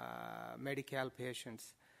Medi-Cal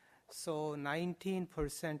patients. So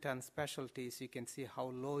 19% on specialties, you can see how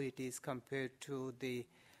low it is compared to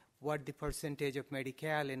what the percentage of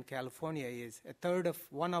Medi-Cal in California is.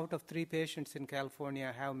 1 out of 3 patients in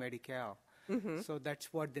California have Medi-Cal. So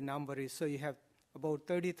that's what the number is. So you have about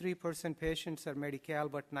 33% patients are Medi-Cal,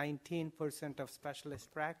 but 19% of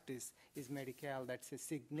specialist practice is Medi-Cal. That's a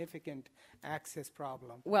significant access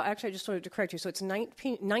problem. Well, actually, I just wanted to correct you. So it's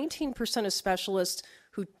 19% of specialists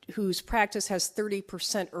whose practice has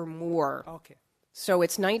 30% or more. Okay. So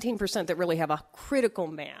it's 19% that really have a critical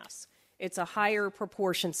mass. It's a higher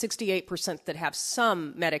proportion, 68%, that have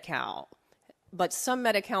some Medi-Cal. But some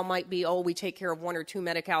Medi-Cal might be, we take care of 1 or 2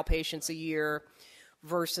 Medi-Cal patients a year,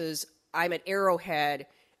 versus I'm at Arrowhead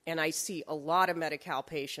and I see a lot of Medi-Cal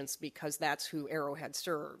patients because that's who Arrowhead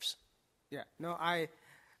serves. Yeah. No, I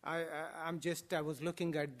was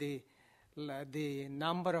looking at the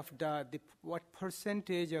number of what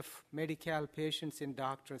percentage of Medi-Cal patients in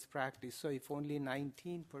doctor's practice. So if only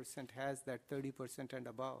 19% has that 30% and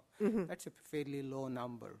above, that's a fairly low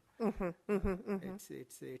number.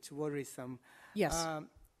 It's worrisome. Yes.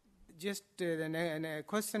 Just a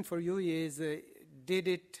question for you is, did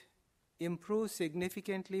it improve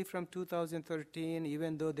significantly from 2013,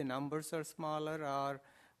 even though the numbers are smaller, or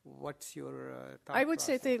what's your thought I would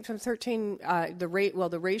say from 13, the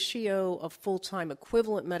ratio of full-time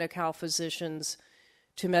equivalent Medi-Cal physicians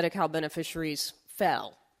to Medi-Cal beneficiaries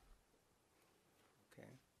fell. Okay.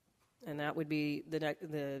 And that would be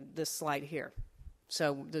this slide here.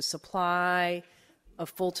 So the supply of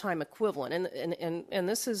full-time equivalent, and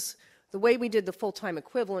this is the way we did the full-time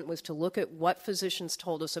equivalent, was to look at what physicians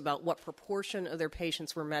told us about what proportion of their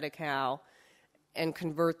patients were Medi-Cal and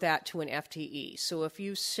convert that to an FTE. So if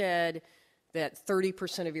you said that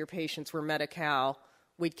 30% of your patients were Medi-Cal,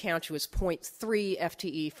 we'd count you as 0.3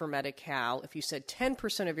 FTE for Medi-Cal. If you said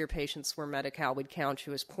 10% of your patients were Medi-Cal, we'd count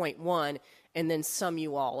you as 0.1, and then sum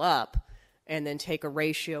you all up, and then take a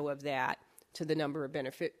ratio of that to the number of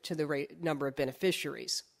number of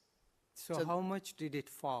beneficiaries. So how much did it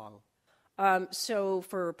fall? So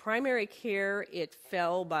for primary care, it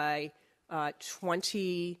fell by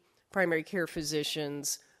 20 primary care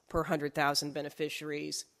physicians per 100,000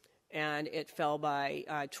 beneficiaries, and it fell by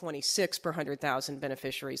 26 per 100,000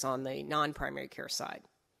 beneficiaries on the non-primary care side.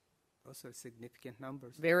 Those are significant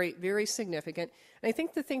numbers. Very, very significant. And I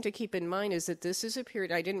think the thing to keep in mind is that this is a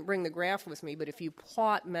period, I didn't bring the graph with me, but if you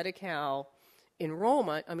plot Medi-Cal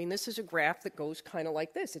enrollment, this is a graph that goes kind of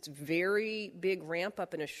like this. It's very big ramp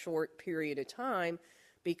up in a short period of time,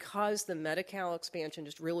 because the Medi-Cal expansion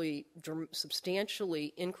just really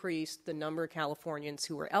substantially increased the number of Californians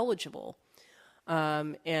who are eligible.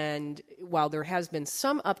 And while there has been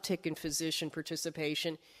some uptick in physician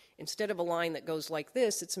participation, instead of a line that goes like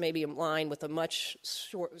this, it's maybe a line with a much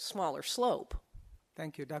smaller slope.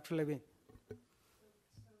 Thank you. Dr. Levine.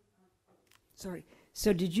 Sorry.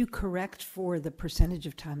 So did you correct for the percentage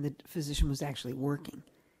of time the physician was actually working?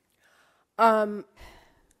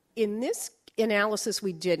 In this analysis,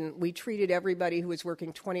 we didn't. We treated everybody who was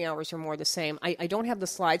working 20 hours or more the same. I don't have the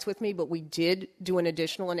slides with me, but we did do an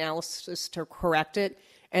additional analysis to correct it.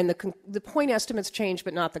 And the point estimates changed,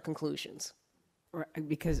 but not the conclusions. Right,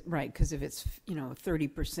 because if it's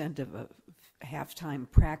 30% of a half-time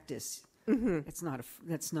practice, that's not.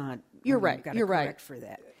 You're right. Got to You're correct right for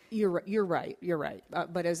that. You're right.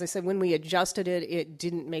 But as I said, when we adjusted it, it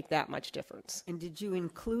didn't make that much difference. And did you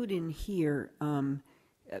include in here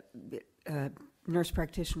nurse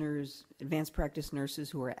practitioners, advanced practice nurses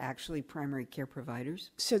who are actually primary care providers?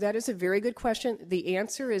 So that is a very good question. The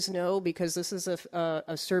answer is no, because this is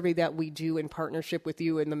a survey that we do in partnership with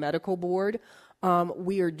you and the medical board.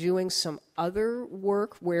 We are doing some other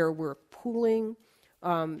work where we're pooling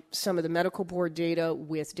some of the medical board data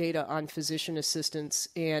with data on physician assistants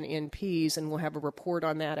and NPs, and we'll have a report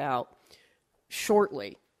on that out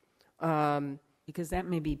shortly. Because that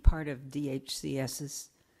may be part of DHCS's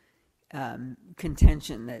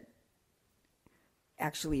contention that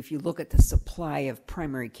actually, if you look at the supply of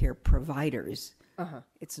primary care providers,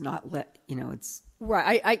 it's not it's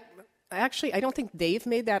right. I don't think they've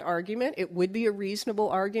made that argument. It would be a reasonable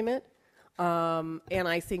argument. And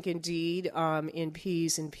I think indeed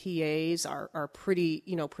NPs and PAs are pretty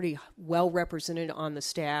well represented on the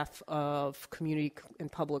staff of community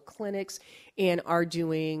and public clinics and are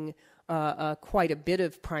doing quite a bit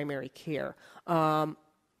of primary care.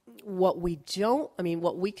 What we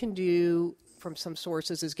can do from some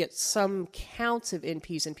sources is get some counts of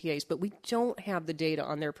NPs and PAs, but we don't have the data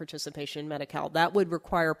on their participation in Medi-Cal. That would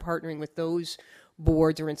require partnering with those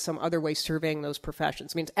boards or in some other way surveying those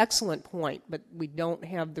professions. I mean, it's an excellent point, but we don't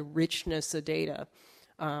have the richness of data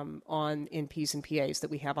on NPs and PAs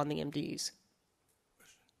that we have on the MDs.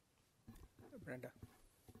 Brenda.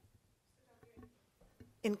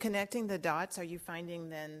 In connecting the dots, are you finding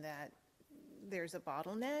then that there's a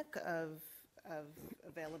bottleneck of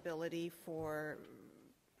availability for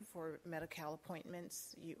Medi-Cal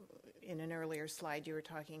appointments? In an earlier slide, you were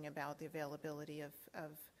talking about the availability of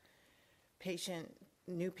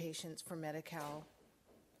new patients for Medi-Cal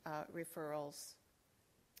referrals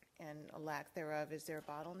and a lack thereof. Is there a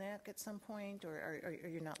bottleneck at some point, or are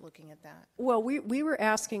you not looking at that? Well, we were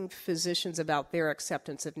asking physicians about their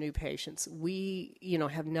acceptance of new patients. We,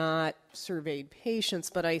 have not surveyed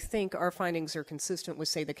patients, but I think our findings are consistent with,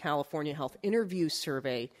 say, the California Health Interview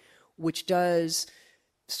Survey, which does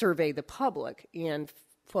survey the public, and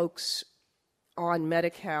folks on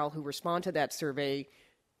Medi-Cal who respond to that survey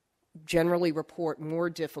generally report more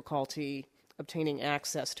difficulty obtaining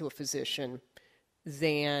access to a physician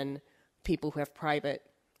than people who have private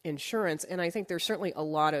insurance. And I think there's certainly a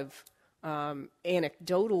lot of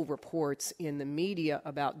anecdotal reports in the media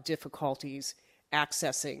about difficulties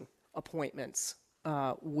accessing appointments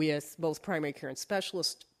with both primary care and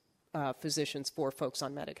specialist physicians for folks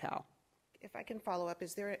on Medi-Cal. If I can follow up,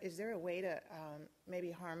 is there a way to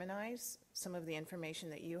maybe harmonize some of the information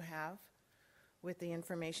that you have with the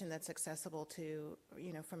information that's accessible to,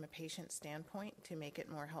 from a patient standpoint, to make it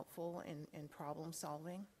more helpful in problem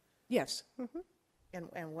solving? Yes. Mm-hmm.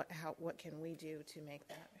 And what can we do to make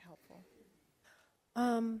that helpful?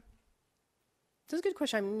 That's a good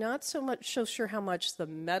question. I'm not so sure how much the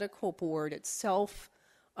medical board itself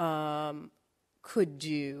could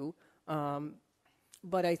do,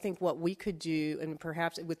 but I think what we could do, and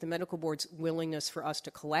perhaps with the medical board's willingness for us to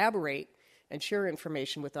collaborate and share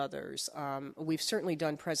information with others. We've certainly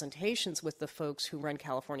done presentations with the folks who run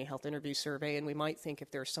California Health Interview Survey, and we might think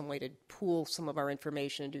if there's some way to pool some of our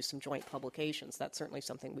information and do some joint publications, that's certainly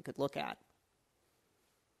something we could look at.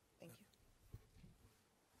 Thank you.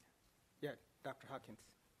 Yeah, Dr. Hawkins.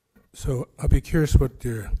 So I'll be curious what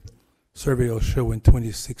your survey will show in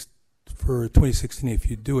 2016 if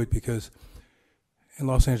you do it, because in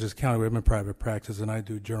Los Angeles County, we have a private practice, and I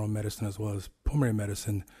do general medicine as well as pulmonary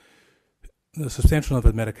medicine. The substantial number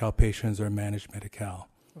of Medi-Cal patients are managed Medi-Cal.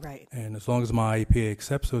 Right. And as long as my IEPA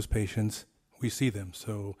accepts those patients, we see them.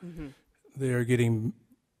 So they're getting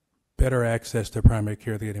better access to primary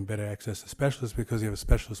care. They're getting better access to specialists because you have a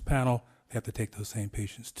specialist panel. They have to take those same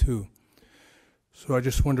patients too. So I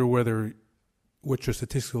just wonder what your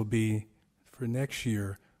statistics will be for next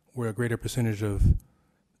year, where a greater percentage of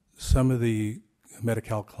some of the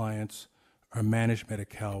Medi-Cal clients are managed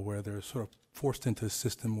Medi-Cal, where they're sort of forced into a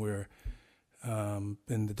system where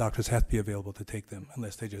and the doctors have to be available to take them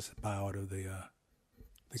unless they just bow out of the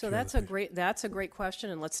So that's a great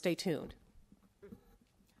question, and let's stay tuned.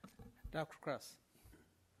 Dr. Cross.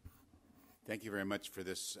 Thank you very much for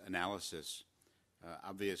this analysis.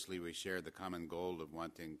 Obviously, we share the common goal of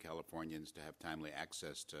wanting Californians to have timely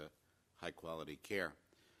access to high-quality care.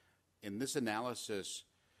 In this analysis,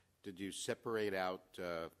 did you separate out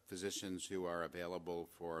physicians who are available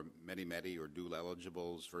for Medi-Medi or dual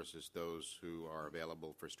eligibles versus those who are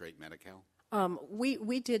available for straight Medi-Cal?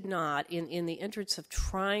 We did not. In the interest of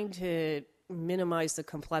trying to minimize the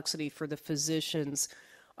complexity for the physicians,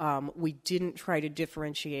 we didn't try to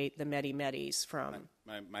differentiate the Medi-Medis from.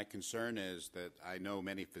 My concern is that I know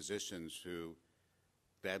many physicians who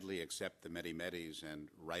badly accept the Medi-Medis and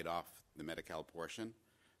write off the Medi-Cal portion,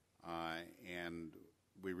 and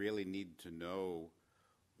we really need to know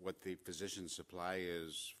what the physician supply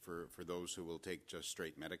is for those who will take just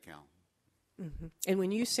straight Medi-Cal. Mm-hmm. And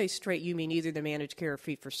when you say straight, you mean either the managed care or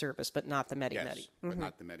fee-for-service, but not the Medi-Medi. Yes, but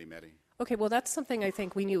not the Medi-Medi. Okay, well, that's something I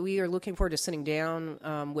think we are looking forward to sitting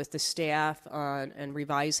down with the staff and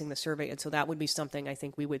revising the survey, and so that would be something I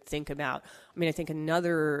think we would think about. I mean, I think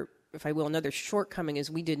another shortcoming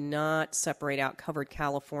is we did not separate out covered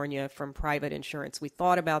California from private insurance. We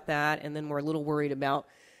thought about that, and then we're a little worried about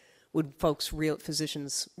would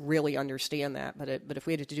physicians really understand that. But if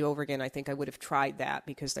we had to do over again, I think I would have tried that,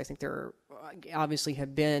 because I think there obviously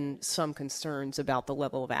have been some concerns about the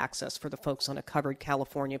level of access for the folks on a covered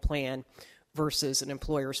California plan versus an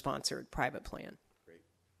employer-sponsored private plan.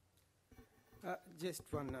 Just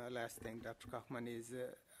one last thing, Dr. Kaufman, is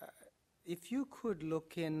if you could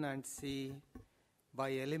look in and see, by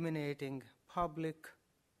eliminating public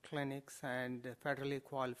clinics and federally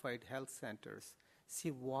qualified health centers, see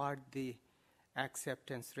what the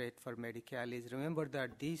acceptance rate for Medi-Cal is. Remember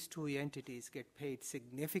that these two entities get paid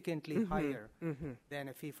significantly higher than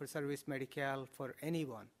a fee-for-service Medi-Cal for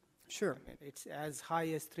anyone. Sure. I mean, it's as high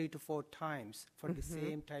as 3 to 4 times for the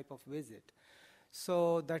same type of visit.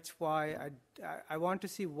 So that's why I want to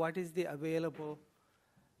see what is the availability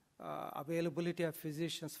of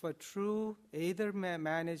physicians for true either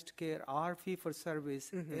managed care or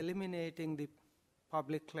fee-for-service, eliminating the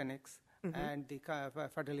public clinics and the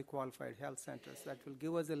federally qualified health centers. That will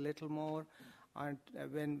give us a little more. And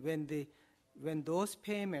when those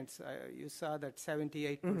payments, you saw that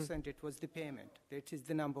 78%, it was the payment. That is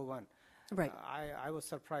the number one. Right. I was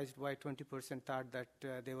surprised why 20% thought that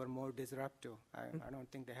they were more disruptive. I don't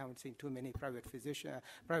think they haven't seen too many private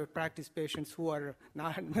practice patients who are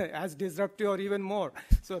not as disruptive or even more.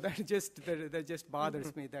 So that just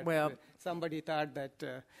bothers me that somebody thought that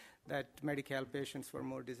Medi-Cal patients were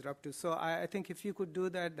more disruptive. So I think if you could do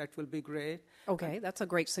that, that will be great. Okay, that's a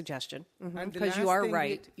great suggestion. And because you are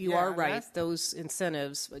right. You are right. Those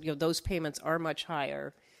incentives, those payments are much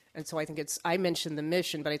higher. And so I think I mentioned the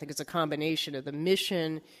mission, but I think it's a combination of the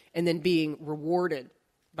mission and then being rewarded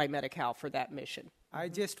by Medi-Cal for that mission. I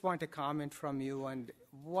just want a comment from you. And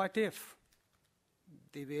what if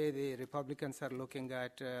the way the Republicans are looking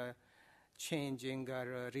at changing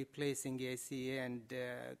or replacing ACA and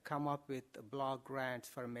come up with block grants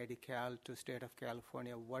for Medi-Cal to state of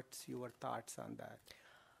California? What's your thoughts on that?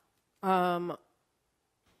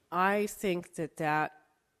 I think that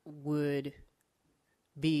would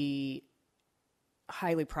be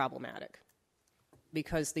highly problematic,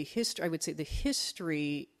 because I would say the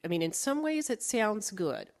history, I mean, in some ways it sounds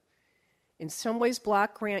good. In some ways,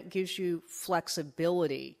 block grant gives you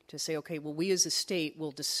flexibility to say, okay, well, we as a state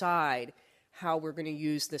will decide how we're going to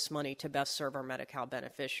use this money to best serve our Medi-Cal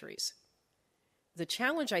beneficiaries. The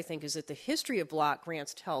challenge, I think, is that the history of block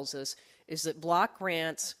grants tells us is that block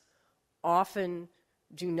grants often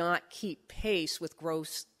do not keep pace with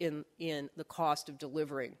growth in the cost of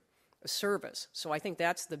delivering a service. So I think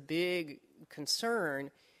that's the big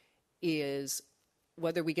concern, is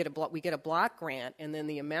whether we get a block grant and then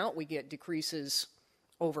the amount we get decreases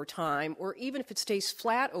over time, or even if it stays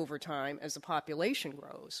flat over time as the population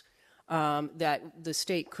grows, that the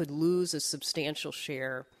state could lose a substantial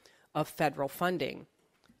share of federal funding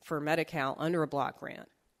for Medi-Cal under a block grant.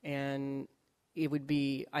 And it would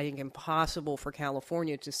be, I think, impossible for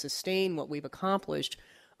California to sustain what we've accomplished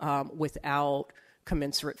without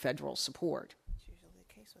commensurate federal support. It's usually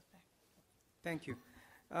the case with that. Thank you.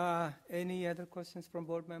 Any other questions from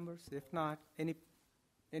board members? If not, any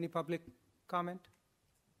public comment?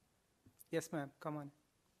 Yes, ma'am. Come on.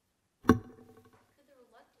 Could the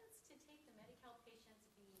reluctance to take the Medi-Cal patients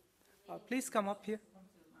be please come up here.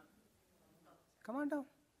 Come on down.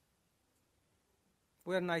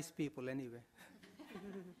 We're nice people anyway. I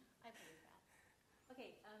believe that.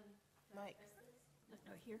 Okay. Mike.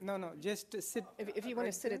 Here. No, just sit. If you want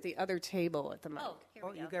to sit at the other table at the mic. Oh, here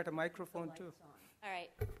we go. You got a microphone too. All right.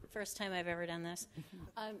 First time I've ever done this.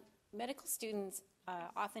 Medical students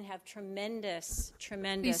often have tremendous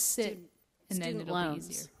student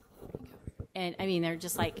loans. And I mean, they're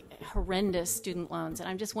just like horrendous student loans. And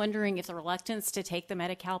I'm just wondering if the reluctance to take the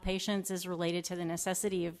Medi-Cal patients is related to the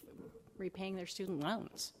necessity of repaying their student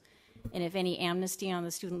loans. And if any amnesty on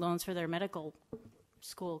the student loans for their medical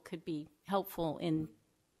school could be helpful in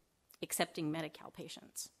accepting Medi-Cal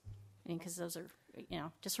patients. I mean, because those are,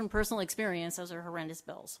 just from personal experience, those are horrendous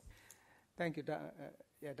bills. Thank you.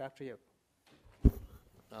 Dr. Yip.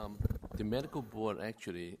 The medical board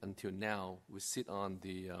actually, until now, we sit on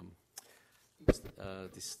the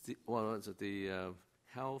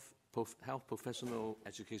Health Professional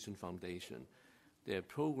Education Foundation. They're a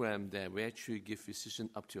program that we actually give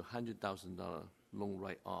physicians up to $100,000 loan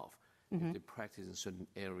write-off if they practice in certain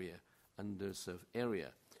area, underserved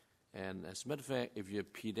area. And as a matter of fact, if you're a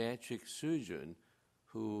pediatric surgeon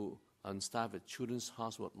who on staff at Children's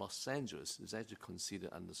Hospital Los Angeles is actually considered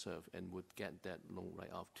underserved and would get that loan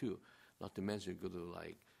write-off too. Not to mention go to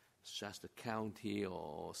like Shasta County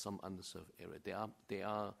or some underserved area. They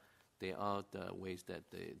are the ways that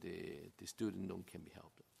the student loan can be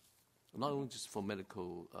helped. Not only just for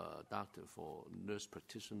medical doctor, for nurse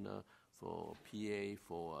practitioner, for PA,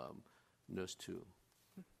 for nurse too.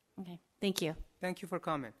 Okay, thank you. Thank you for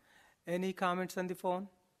comment. Any comments on the phone?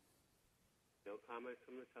 No comments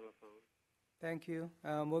from the telephone. Thank you.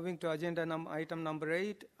 Moving to agenda item number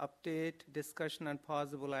 8, update, discussion, and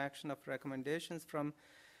possible action of recommendations from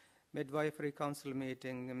Midwifery Council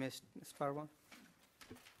meeting. Ms. Parwan.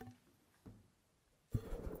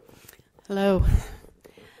 Hello.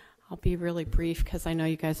 I'll be really brief because I know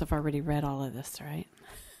you guys have already read all of this, right?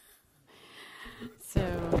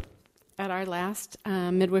 So at our last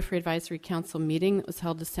Midwifery Advisory Council meeting that was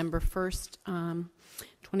held December 1st,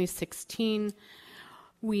 2016,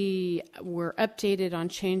 we were updated on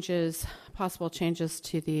possible changes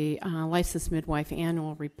to the Licensed Midwife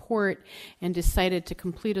Annual Report and decided to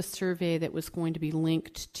complete a survey that was going to be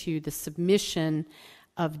linked to the submission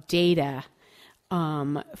of data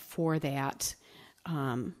for that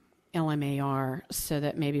LMAR, so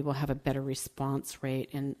that maybe we'll have a better response rate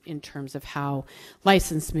in terms of how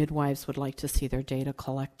licensed midwives would like to see their data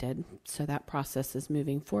collected. So that process is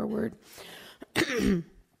moving forward.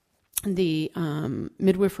 The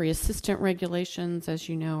midwifery assistant regulations, as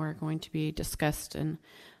you know, are going to be discussed in,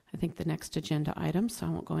 I think, the next agenda item, so I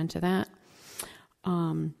won't go into that.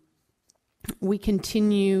 We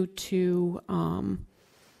continue to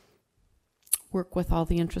work with all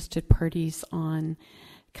the interested parties on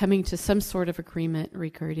coming to some sort of agreement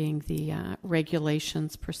regarding the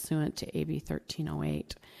regulations pursuant to AB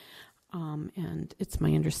 1308. And it's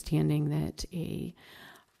my understanding that a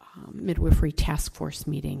midwifery task force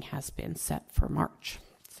meeting has been set for March.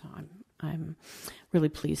 So I'm really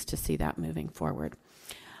pleased to see that moving forward.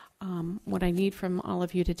 What I need from all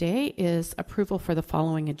of you today is approval for the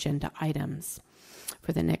following agenda items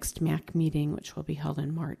for the next MAC meeting, which will be held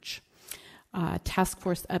in March. Task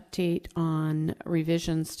force update on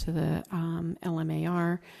revisions to the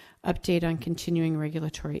LMAR, update on continuing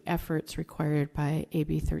regulatory efforts required by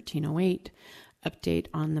AB 1308, update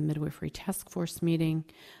on the midwifery task force meeting,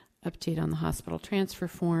 update on the hospital transfer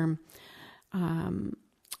form,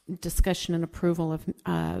 discussion and approval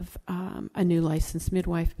of a new licensed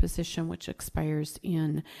midwife position, which expires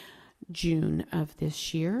in June of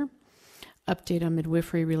this year. Update on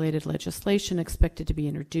midwifery-related legislation expected to be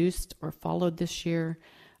introduced or followed this year.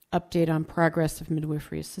 Update on progress of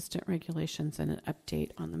midwifery assistant regulations, and an update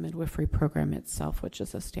on the midwifery program itself, which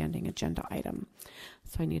is a standing agenda item.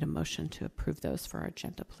 So I need a motion to approve those for our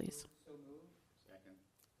agenda, please. Second.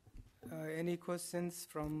 Any questions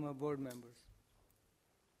from board members?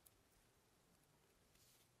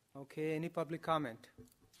 Okay, any public comment?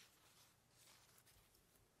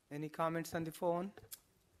 Any comments on the phone?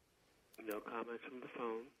 No comments from the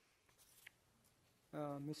phone.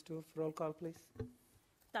 Ms. Toof, roll call, please.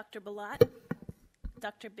 Dr. Balat?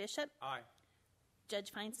 Dr. Bishop? Aye.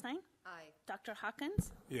 Judge Feinstein? Aye. Dr.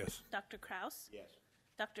 Hawkins? Yes. Dr. Kraus? Yes.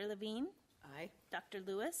 Dr. Levine? Aye. Dr.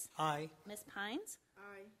 Lewis? Aye. Ms. Pines?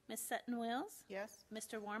 Aye. Ms. Sutton-Wills? Yes.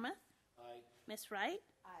 Mr. Warmoth? Aye. Ms. Wright?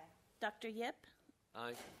 Aye. Dr. Yip?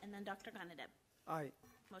 Aye. And then Dr. Gonadeb. Aye.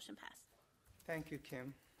 Motion passed. Thank you,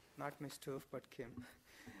 Kim. Not Ms. Toof, but Kim.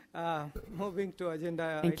 Moving to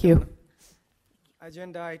agenda Thank item, you.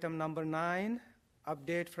 Agenda item number 9,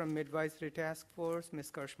 update from Midwifery Task Force.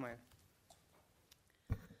 Ms. Kirschmeyer.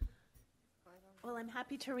 Well, I'm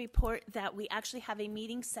happy to report that we actually have a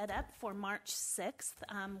meeting set up for March 6th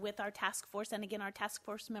with our task force. And again, our task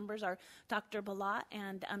force members are Dr. Balat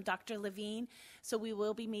and Dr. Levine. So we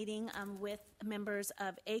will be meeting with members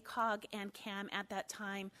of ACOG and CAM at that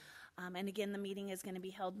time. And again, the meeting is going to be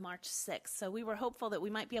held March 6th. So we were hopeful that we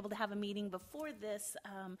might be able to have a meeting before this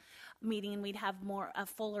meeting and we'd have a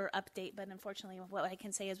fuller update. But unfortunately, what I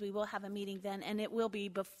can say is we will have a meeting then, and it will be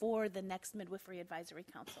before the next Midwifery Advisory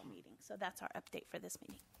Council meeting. So that's our update for this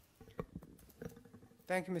meeting.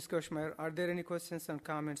 Thank you, Ms. Kirschmeyer. Are there any questions and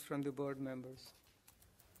comments from the board members?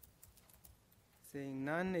 Seeing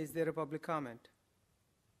none, is there a public comment?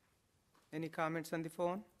 Any comments on the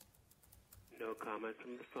phone? No comments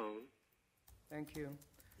from the phone. Thank you.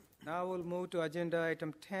 Now we'll move to agenda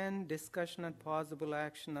item 10, discussion and possible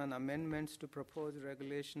action on amendments to proposed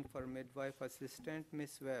regulation for midwife assistant.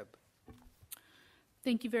 Ms. Webb.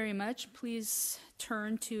 Thank you very much. Please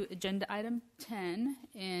turn to agenda item 10,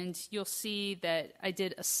 and you'll see that I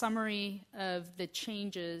did a summary of the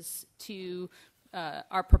changes to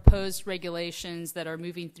our proposed regulations that are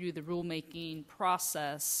moving through the rulemaking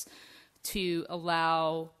process to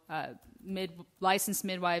allow licensed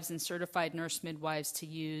midwives and certified nurse midwives to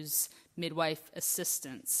use midwife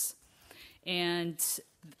assistants. And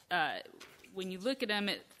when you look at them,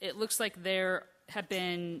 it looks like there have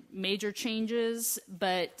been major changes,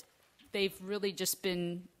 but they've really just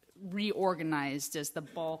been reorganized as the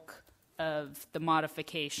bulk of the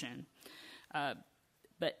modification.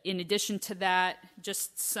 But in addition to that,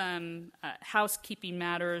 just some housekeeping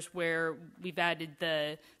matters where we've added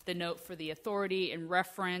the note for the authority and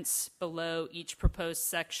reference below each proposed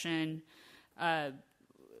section.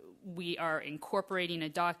 We are incorporating a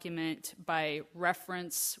document by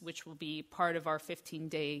reference, which will be part of our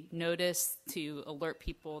 15-day notice to alert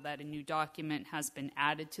people that a new document has been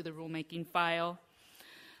added to the rulemaking file.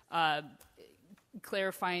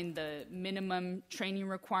 Clarifying the minimum training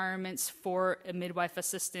requirements for a midwife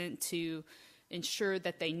assistant to ensure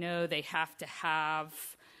that they know they have to have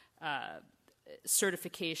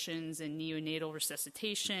certifications in neonatal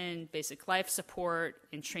resuscitation, basic life support,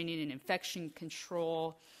 and training in infection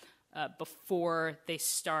control before they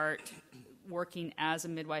start working as a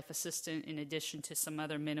midwife assistant, in addition to some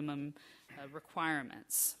other minimum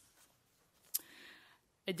requirements.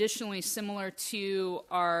 Additionally, similar to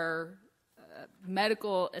our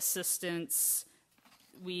medical assistants,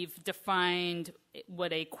 we've defined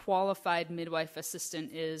what a qualified midwife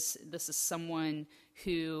assistant is. This is someone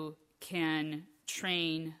who can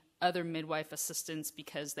train other midwife assistants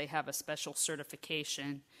because they have a special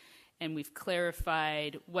certification. And we've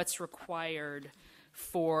clarified what's required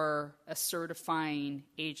for a certifying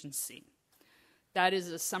agency. That is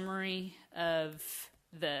a summary of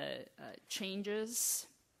the changes,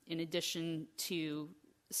 in addition to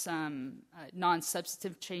some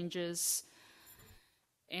non-substantive changes.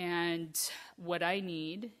 And what I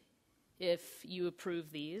need, if you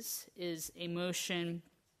approve these, is a motion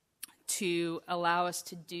to allow us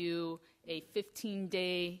to do a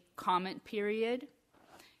 15-day comment period.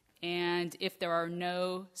 And if there are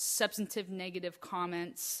no substantive negative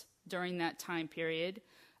comments during that time period,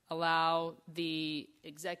 allow the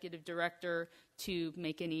executive director to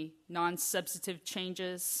make any non-substantive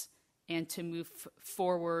changes and to move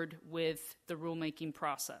forward with the rulemaking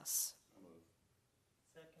process.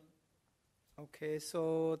 Okay,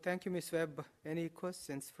 so thank you, Ms. Webb. Any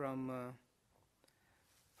questions from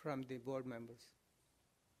the board members?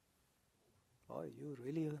 Oh, you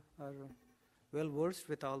really are well versed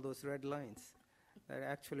with all those red lines.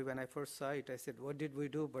 Actually, when I first saw it, I said, what did we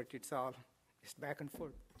do? But it's back and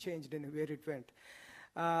forth, changed in where it went.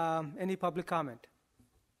 Any public comment?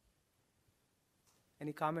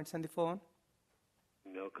 Any comments on the phone?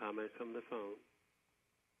 No comments from the phone.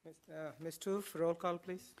 Ms. Toof, roll call,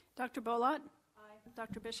 please. Dr. Bolott? Aye.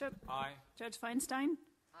 Dr. Bishop? Aye. Judge Feinstein?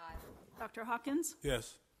 Aye. Dr. Hawkins?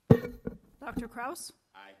 Yes. Dr. Kraus?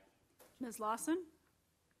 Aye. Ms. Lawson?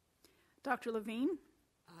 Dr. Levine?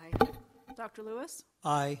 Aye. Dr. Lewis?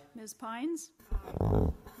 Aye. Ms. Pines? Aye.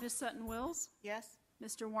 Ms. Sutton-Wills? Yes?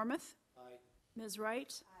 Mr. Warmoth? Aye. Ms.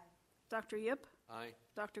 Wright? Aye. Dr. Yip? Aye.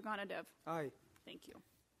 Dr. Gonadev? Aye. Thank you.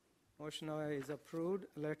 Motion is approved.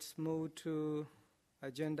 Let's move to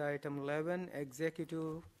agenda item 11,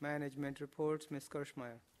 executive management reports. Ms.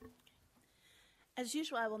 Kirschmeyer. As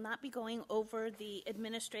usual, I will not be going over the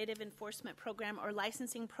administrative enforcement program or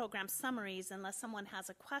licensing program summaries unless someone has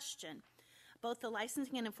a question. Both the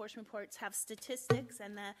licensing and enforcement reports have statistics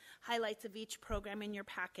and the highlights of each program in your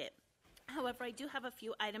packet. However, I do have a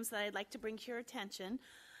few items that I'd like to bring to your attention.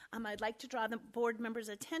 I'd like to draw the board members'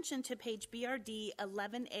 attention to page BRD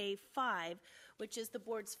 11A5, which is the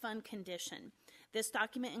board's fund condition. This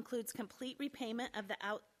document includes complete repayment of the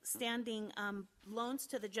outstanding loans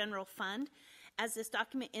to the general fund. As this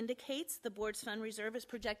document indicates, the board's fund reserve is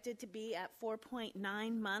projected to be at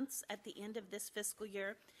 4.9 months at the end of this fiscal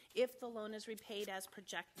year if the loan is repaid as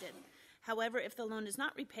projected. However, if the loan is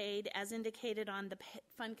not repaid, as indicated on the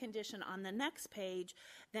fund condition on the next page,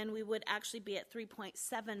 then we would actually be at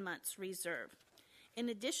 3.7 months reserve. In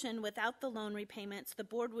addition, without the loan repayments, the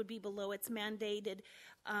board would be below its mandate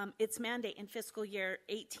in fiscal year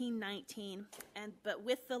 18-19, but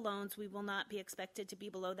with the loans, we will not be expected to be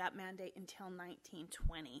below that mandate until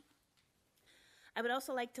 19-20. I would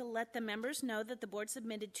also like to let the members know that the board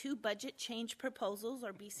submitted 2 budget change proposals,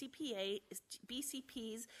 or BCPs,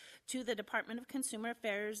 to the Department of Consumer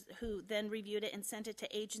Affairs, who then reviewed it and sent it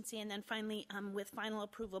to agency, and then finally with final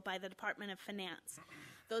approval by the Department of Finance.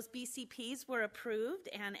 Those BCPs were approved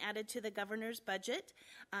and added to the governor's budget,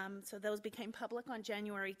 so those became public on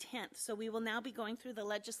January 10th. So we will now be going through the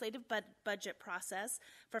legislative budget process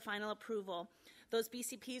for final approval. Those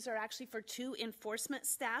BCPs are actually for 2 enforcement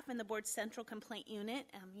staff in the board's central complaint unit.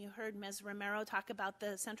 You heard Ms. Romero talk about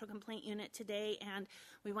the central complaint unit today, and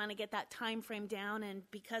we want to get that time frame down. And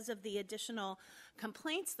because of the additional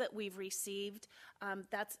complaints that we've received,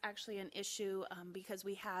 that's actually an issue because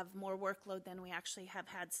we have more workload than we actually have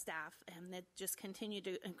had staff, and it just continued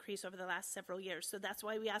to increase over the last several years. So that's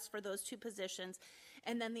why we asked for those 2 positions.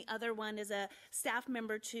 And then the other one is a staff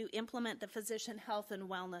member to implement the physician health and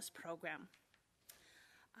wellness program.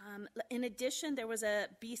 In addition, there was a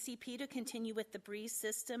BCP to continue with the BREEZE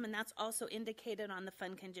system, and that's also indicated on the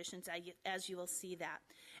fund conditions as you will see that.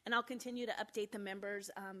 And I'll continue to update the members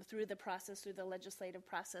through the process, through the legislative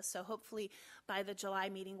process. So hopefully by the July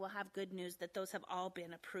meeting, we'll have good news that those have all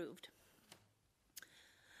been approved.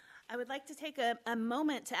 I would like to take a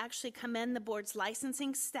moment to actually commend the board's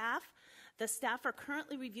licensing staff. The staff are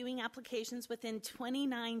currently reviewing applications within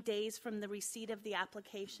 29 days from the receipt of the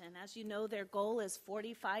application. As you know, their goal is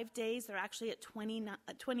 45 days. They're actually at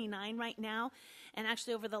 29 right now. And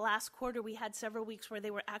actually over the last quarter, we had several weeks where they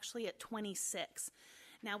were actually at 26.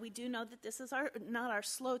 Now, we do know that this is not our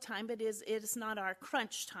slow time, but it is not our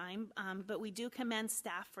crunch time, but we do commend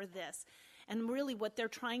staff for this. And really what they're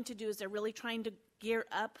trying to do is they're really trying to gear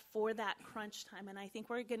up for that crunch time. And I think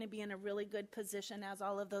we're going to be in a really good position as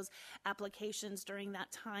all of those applications during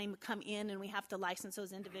that time come in, and we have to license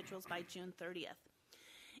those individuals by June 30th.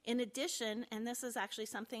 In addition, and this is actually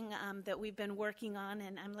something that we've been working on,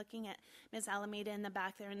 and I'm looking at Ms. Alameda in the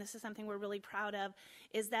back there, and this is something we're really proud of,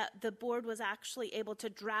 is that the board was actually able to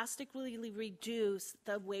drastically reduce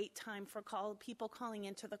the wait time for people calling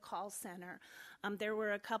into the call center. There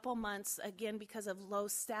were a couple months, again, because of low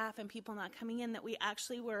staff and people not coming in, that we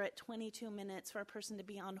actually were at 22 minutes for a person to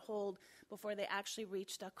be on hold before they actually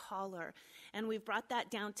reached a caller. And we've brought that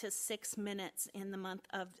down to 6 minutes in the month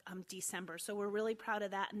of December. So we're really proud of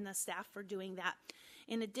that and the staff for doing that.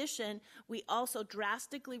 In addition, we also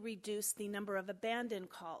drastically reduced the number of abandoned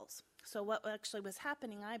calls. So what actually was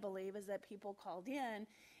happening, I believe, is that people called in,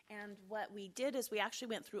 and what we did is we actually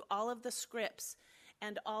went through all of the scripts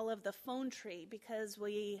and all of the phone tree, because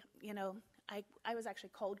we, I was actually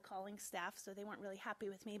cold calling staff, so they weren't really happy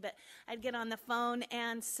with me, but I'd get on the phone,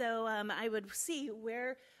 and so I would see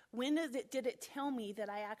when did it tell me that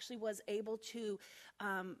I actually was able to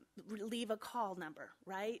leave a call number,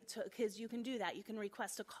 right? Because you can do that. You can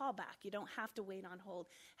request a call back. You don't have to wait on hold.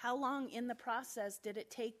 How long in the process did it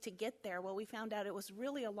take to get there? Well, we found out it was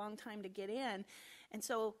really a long time to get in, and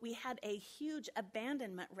so we had a huge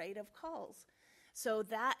abandonment rate of calls. So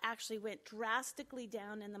that actually went drastically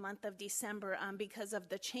down in the month of December because of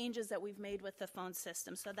the changes that we've made with the phone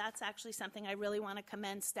system. So that's actually something I really want to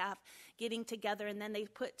commend staff getting together, and then they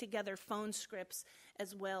put together phone scripts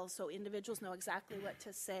as well, so individuals know exactly what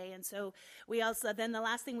to say. And so we also, then the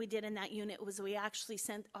last thing we did in that unit was we actually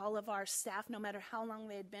sent all of our staff, no matter how long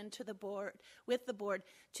they had been to the board, with the board,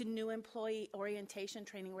 to new employee orientation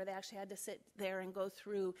training, where they actually had to sit there and go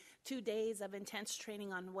through 2 days of intense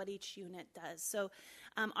training on what each unit does. So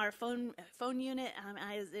our phone unit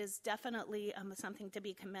is definitely something to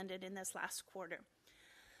be commended in this last quarter.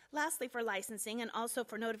 Lastly, for licensing and also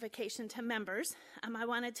for notification to members, I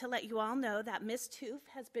wanted to let you all know that Ms. Toof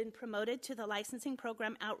has been promoted to the Licensing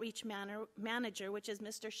Program Outreach Manager, which is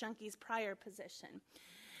Mr. Shunke's prior position.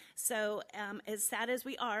 So as sad as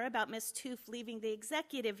we are about Ms. Toof leaving the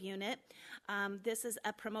executive unit, this is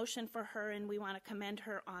a promotion for her, and we want to commend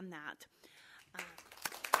her on that.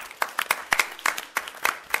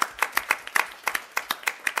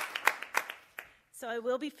 So I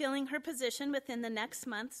will be filling her position within the next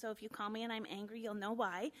month, so if you call me and I'm angry, you'll know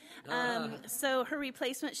why. So her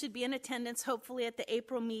replacement should be in attendance, hopefully, at the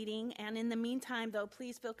April meeting. And in the meantime, though,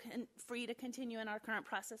 please feel free to continue in our current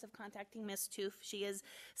process of contacting Ms. Toof. She is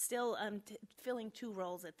still filling 2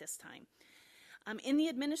 roles at this time. In the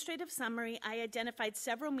administrative summary, I identified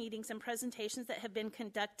several meetings and presentations that have been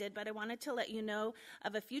conducted, but I wanted to let you know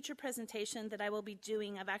of a future presentation that I will be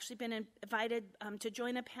doing. I've actually been invited to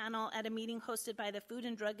join a panel at a meeting hosted by the Food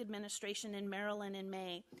and Drug Administration in Maryland in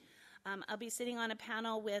May. I'll be sitting on a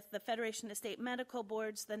panel with the Federation of State Medical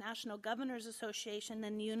Boards, the National Governors Association,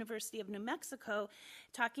 and the University of New Mexico,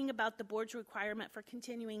 talking about the board's requirement for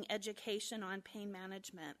continuing education on pain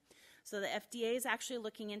management. So the FDA is actually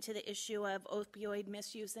looking into the issue of opioid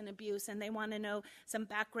misuse and abuse, and they want to know some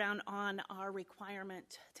background on our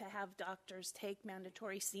requirement to have doctors take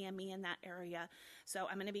mandatory CME in that area. So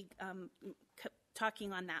I'm going to be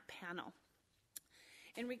talking on that panel.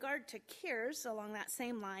 In regard to CARES, along that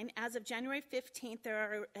same line, as of January 15th, there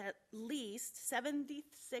are at least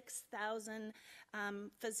 76,000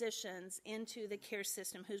 physicians into the CARES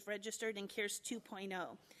system who's registered in CARES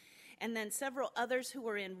 2.0. And then several others who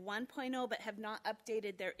were in 1.0 but have not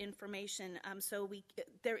updated their information.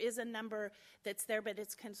 There is a number that's there, but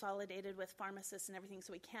it's consolidated with pharmacists and everything,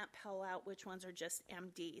 so we can't pull out which ones are just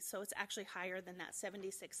MD. So it's actually higher than that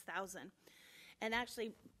 76,000. And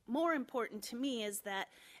actually, more important to me is that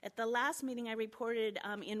at the last meeting I reported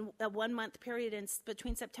in a 1 month period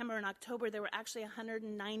between September and October, there were actually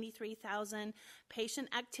 193,000 patient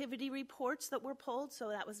activity reports that were pulled. So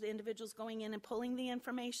that was the individuals going in and pulling the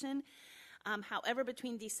information. However,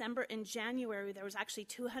 between December and January, there was actually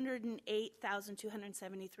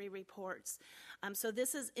 208,273 reports. So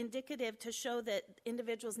this is indicative to show that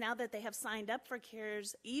individuals, now that they have signed up for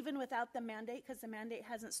CARES, even without the mandate, because the mandate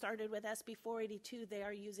hasn't started with SB 482, they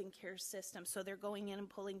are using CARES systems. So they're going in and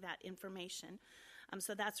pulling that information.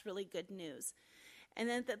 So that's really good news. And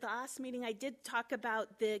then at the last meeting, I did talk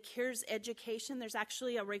about the CARES education. There's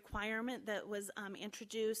actually a requirement that was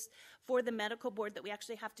introduced for the medical board that we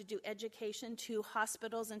actually have to do education to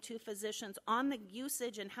hospitals and to physicians on the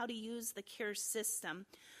usage and how to use the CARES system.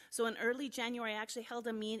 So in early January, I actually held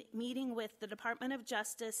a meeting with the Department of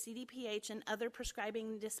Justice, CDPH, and other prescribing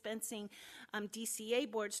and dispensing DCA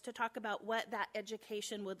boards to talk about what that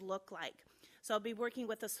education would look like. So I'll be working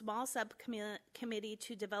with a small subcommittee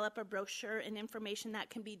to develop a brochure and information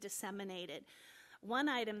that can be disseminated. One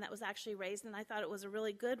item that was actually raised, and I thought it was a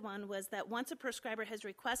really good one, was that once a prescriber has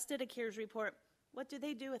requested a CARES report, what do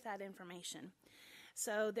they do with that information?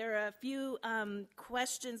 So there are a few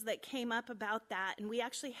questions that came up about that, and we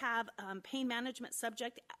actually have pain management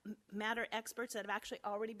subject matter experts that have actually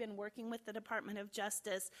already been working with the Department of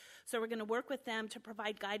Justice. So we're going to work with them to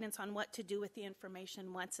provide guidance on what to do with the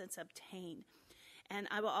information once it's obtained. And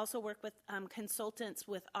I will also work with consultants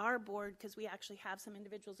with our board, because we actually have some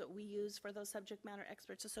individuals that we use for those subject matter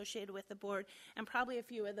experts associated with the board, and probably a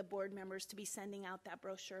few of the board members to be sending out that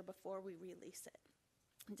brochure before we release it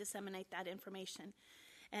and disseminate that information.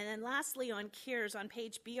 And then lastly, on CARES, on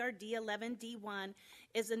page BRD 11D1,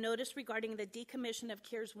 is a notice regarding the decommission of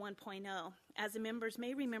CARES 1.0. As the members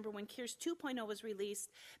may remember, when CARES 2.0 was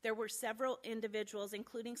released, there were several individuals,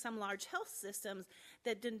 including some large health systems,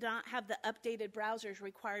 that did not have the updated browsers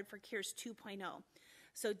required for CARES 2.0.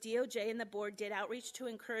 So DOJ and the board did outreach to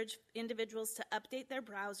encourage individuals to update their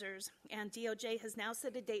browsers, and DOJ has now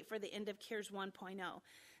set a date for the end of CARES 1.0.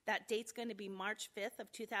 That date's going to be March 5th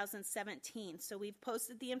of 2017. So we've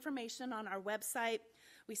posted the information on our website.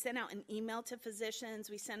 We sent out an email to physicians.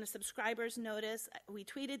 We sent a subscribers notice. We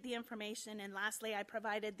tweeted the information. And lastly, I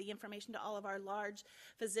provided the information to all of our large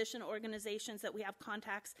physician organizations that we have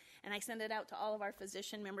contacts. And I sent it out to all of our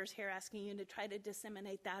physician members here, asking you to try to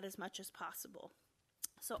disseminate that as much as possible.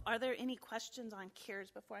 So are there any questions on CARES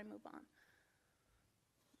before I move on?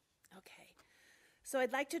 Okay. So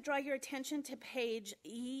I'd like to draw your attention to page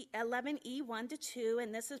 11E1-2,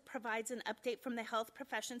 and this provides an update from the Health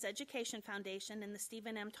Professions Education Foundation and the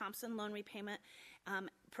Stephen M. Thompson Loan Repayment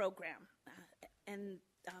Program.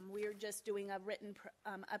 We are just doing a written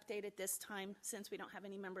update at this time, since we don't have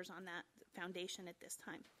any members on that foundation at this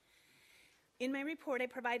time. In my report, I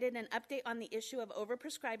provided an update on the issue of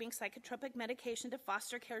overprescribing psychotropic medication to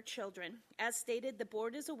foster care children. As stated, the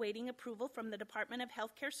board is awaiting approval from the Department of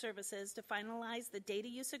Health Care Services to finalize the data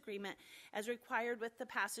use agreement as required with the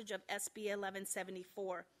passage of SB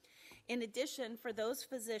 1174. In addition, for those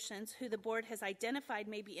physicians who the board has identified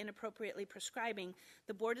may be inappropriately prescribing,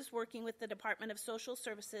 the board is working with the Department of Social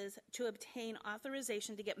Services to obtain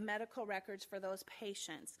authorization to get medical records for those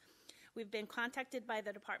patients. We've been contacted by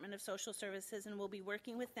the Department of Social Services and will be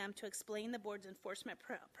working with them to explain the board's enforcement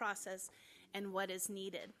process and what is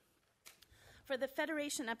needed. For the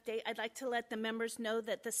Federation update, I'd like to let the members know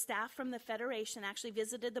that the staff from the Federation actually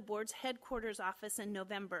visited the board's headquarters office in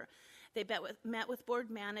November. They met with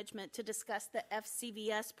board management to discuss the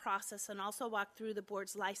FCVS process and also walk through the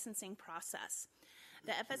board's licensing process.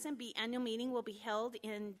 The FSMB annual meeting will be held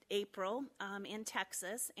in April in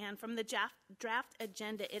Texas, and from the draft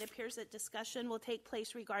agenda, it appears that discussion will take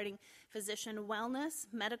place regarding physician wellness,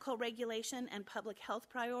 medical regulation, and public health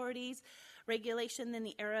priorities, regulation in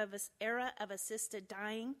the era of assisted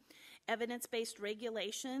dying, evidence-based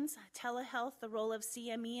regulations, telehealth, the role of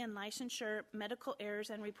CME and licensure, medical errors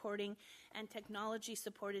and reporting, and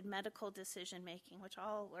technology-supported medical decision-making, which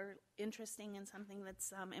all are interesting and something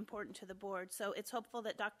that's important to the board. So it's hopeful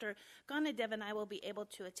that Dr. Ganadev and I will be able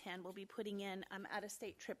to attend. We'll be putting in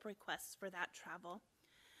out-of-state trip requests for that travel.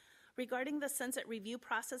 Regarding the sunset review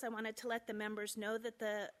process, I wanted to let the members know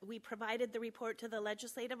that we provided the report to the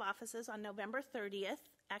legislative offices on November 30th,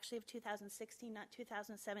 actually of 2016, not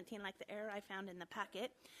 2017, like the error I found in the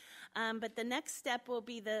packet. But the next step will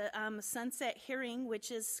be the sunset hearing, which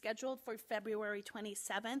is scheduled for February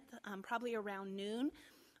 27th, probably around noon.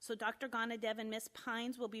 So Dr. Ganadev and Ms.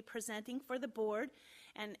 Pines will be presenting for the board,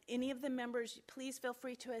 and any of the members, please feel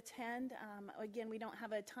free to attend. Again, we don't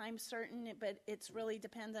have a time certain, but it's really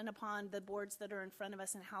dependent upon the boards that are in front of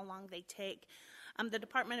us and how long they take. The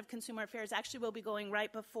Department of Consumer Affairs actually will be going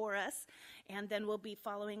right before us, and then we'll be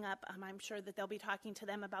following up. I'm sure that they'll be talking to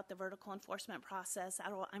them about the vertical enforcement process.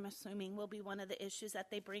 I'm assuming will be one of the issues that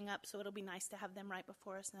they bring up, so it'll be nice to have them right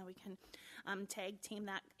before us, and then we can tag team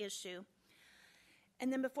that issue.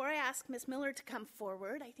 And then before I ask Ms. Miller to come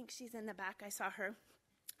forward, I think she's in the back, I saw her,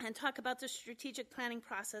 and talk about the strategic planning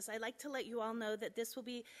process, I'd like to let you all know that this will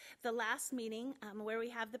be the last meeting where we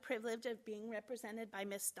have the privilege of being represented by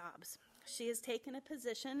Ms. Dobbs. She has taken a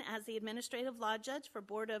position as the administrative law judge for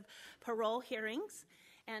Board of Parole hearings,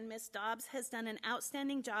 and Ms. Dobbs has done an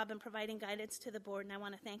outstanding job in providing guidance to the board, and I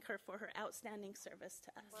want to thank her for her outstanding service to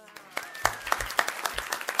us. Wow.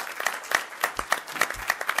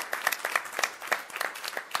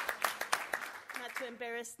 To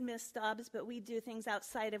embarrass Miss Dobbs, but we do things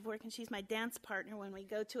outside of work, and she's my dance partner when we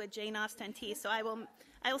go to a Jane Austen tea, so I will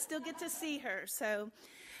still get to see her. So,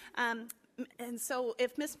 and so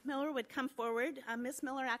if Miss Miller would come forward, Miss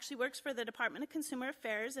Miller actually works for the Department of Consumer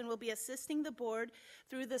Affairs and will be assisting the board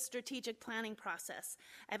through the strategic planning process.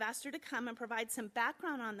 I've asked her to come and provide some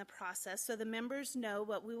background on the process so the members know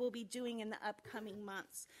what we will be doing in the upcoming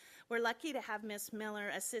months. We're lucky to have Ms. Miller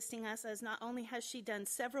assisting us, as not only has she done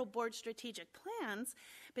several board strategic plans,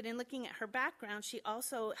 but in looking at her background, she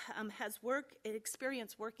also has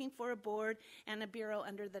experience working for a board and a bureau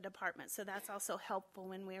under the department. So that's also helpful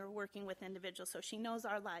when we're working with individuals. So she knows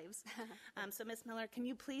our lives. So Ms. Miller, can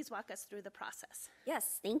you please walk us through the process?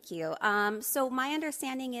 Yes, thank you. So my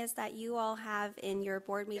understanding is that you all have in your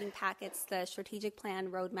board meeting packets the strategic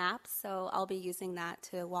plan roadmap. So I'll be using that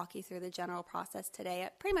to walk you through the general process today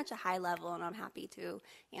at pretty much a high level, and I'm happy to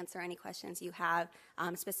answer any questions you have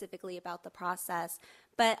specifically about the process.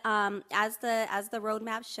 But as the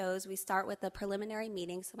roadmap shows, we start with a preliminary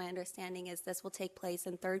meeting. So my understanding is this will take place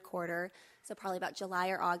in third quarter, so probably about July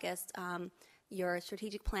or August. Your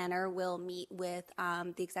strategic planner will meet with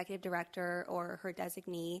the executive director or her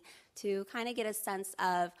designee to kind of get a sense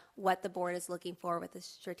of what the board is looking for with the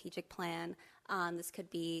strategic plan. This could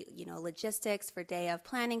be, logistics for day of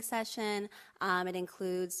planning session. It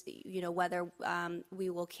includes, whether we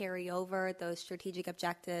will carry over those strategic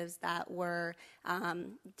objectives that were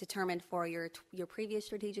determined for your previous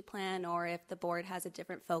strategic plan, or if the board has a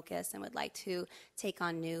different focus and would like to take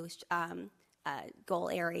on new goal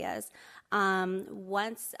areas.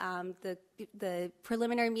 Once the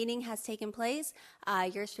preliminary meeting has taken place,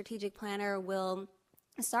 your strategic planner will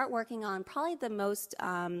start working on probably the most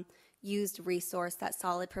used resource that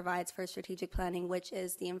Solid provides for strategic planning, which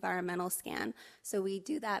is the environmental scan. So we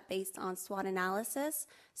do that based on SWOT analysis.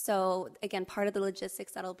 So again, part of the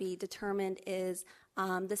logistics that'll be determined is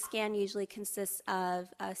the scan usually consists of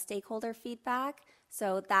stakeholder feedback.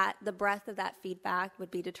 So that the breadth of that feedback would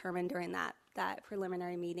be determined during that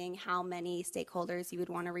preliminary meeting, how many stakeholders you would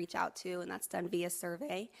want to reach out to, and that's done via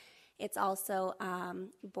survey. It's also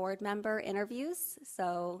board member interviews.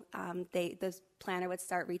 So the planner would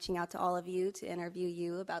start reaching out to all of you to interview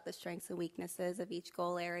you about the strengths and weaknesses of each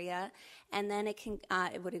goal area. And then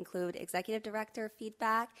it would include executive director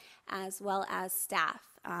feedback as well as staff.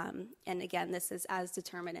 And again, this is as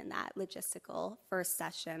determined in that logistical first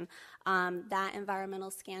session. That environmental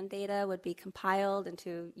scan data would be compiled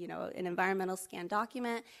into, an environmental scan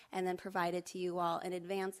document and then provided to you all in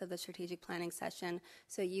advance of the strategic planning session,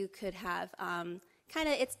 so you could have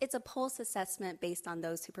it's a pulse assessment based on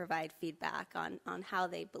those who provide feedback on how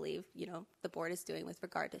they believe, the board is doing with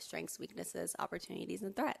regard to strengths, weaknesses, opportunities,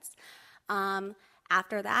 and threats.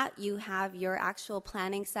 After that, you have your actual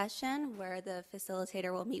planning session where the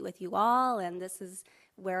facilitator will meet with you all, and this is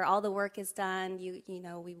where all the work is done.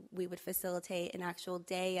 We would facilitate an actual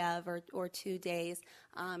day of or 2 days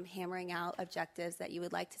hammering out objectives that you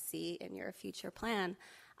would like to see in your future plan.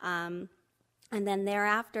 And then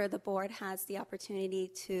thereafter, the board has the opportunity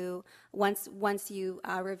to, once you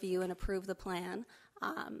review and approve the plan,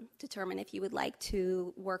 determine if you would like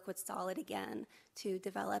to work with Solid again to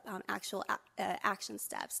develop actual action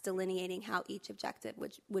steps, delineating how each objective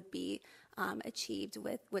would be achieved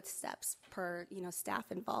with steps per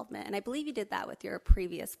staff involvement. And I believe you did that with your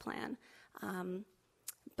previous plan.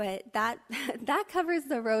 But that covers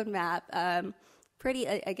the roadmap. Pretty,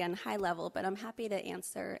 again, high level, but I'm happy to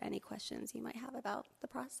answer any questions you might have about the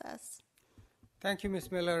process. Thank you,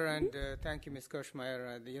 Ms. Miller, and thank you, Ms.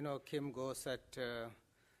 Kirschmeyer. Kim goes at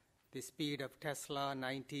the speed of Tesla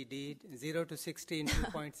 90D, 0 to 60 in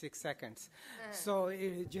 2.6 seconds. So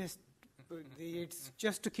it's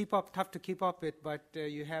just to keep up, tough to keep up with, but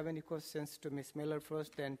you have any questions to Ms. Miller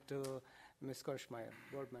first and to Ms. Kirschmeyer,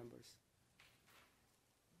 board members?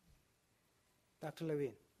 Dr.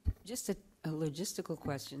 Levine. Just a logistical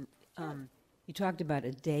question. You talked about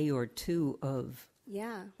a day or two of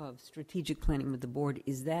strategic planning with the board.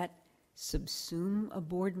 Is that subsume a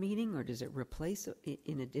board meeting, or does it replace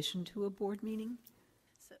in addition to a board meeting?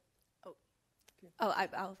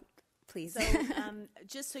 I'll please. So,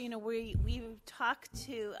 just so you know, we talked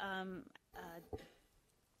to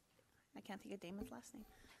I can't think of Damon's last name.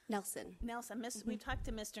 Nelson. We talked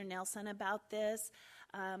to Mr. Nelson about this.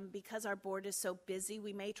 Because our board is so busy,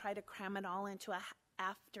 we may try to cram it all into a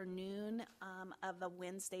afternoon of a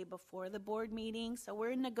Wednesday before the board meeting. So we're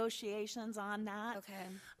in negotiations on that. Okay.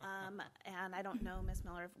 And I don't know, Ms.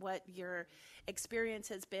 Miller, what your experience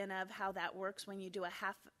has been of how that works when you do a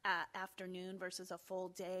half afternoon versus a full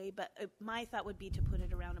day. But my thought would be to put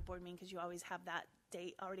it around a board meeting because you always have that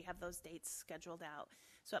date, already have those dates scheduled out.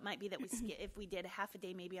 So it might be that if we did half a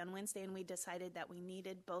day maybe on Wednesday and we decided that we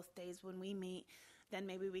needed both days when we meet, then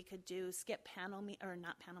maybe we could skip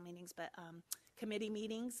not panel meetings, but committee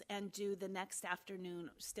meetings and do the next afternoon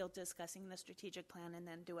still discussing the strategic plan and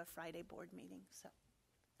then do a Friday board meeting. So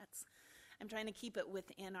I'm trying to keep it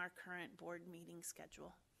within our current board meeting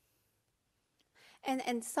schedule.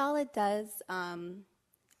 And Solid does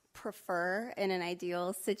prefer, in an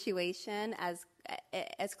ideal situation,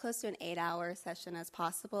 as close to an 8-hour session as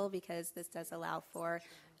possible, because this does allow for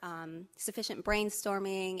sufficient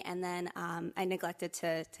brainstorming. And then I neglected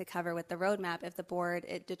to cover with the roadmap, if the board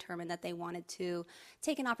determined that they wanted to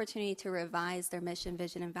take an opportunity to revise their mission,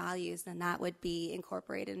 vision, and values, then that would be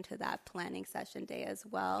incorporated into that planning session day as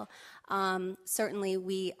well. Certainly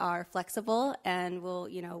we are flexible and we'll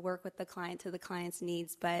work with the client to the client's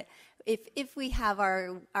needs, but if we have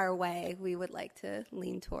our way, we would like to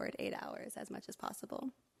lean toward 8 hours as much as possible.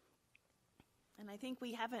 And I think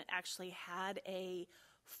we haven't actually had a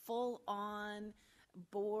full-on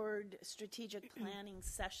board strategic planning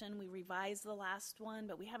session. We revised the last one,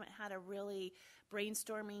 but we haven't had a really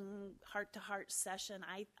brainstorming heart-to-heart session,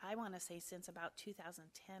 I want to say, since about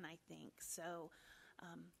 2010, I think. So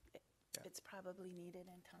it's probably needed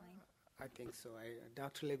in time. I think so.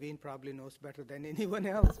 Dr. Levine probably knows better than anyone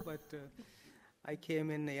else, but I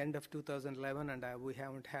came in the end of 2011, and we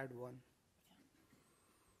haven't had one.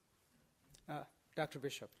 Dr.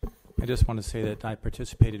 Bishop. I just want to say that I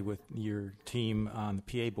participated with your team on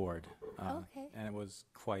the PA board, and it was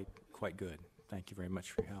quite good. Thank you very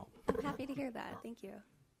much for your help. I'm happy to hear that. Thank you.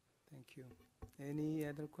 Thank you. Any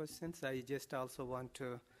other questions? I just also want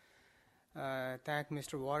to thank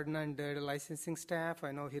Mr. Warden and the licensing staff.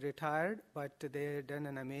 I know he retired, but they've done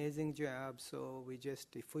an amazing job. So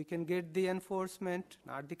if we can get the enforcement,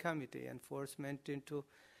 not the committee, enforcement into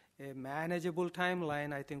a manageable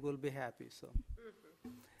timeline, I think we'll be happy.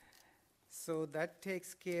 So that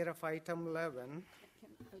takes care of item 11.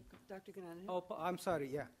 Dr. Ganani? Oh, I'm sorry,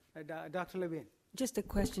 yeah. Dr. Levine. Just a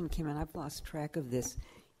question, Kim, and I've lost track of this.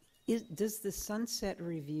 Does the sunset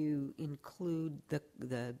review include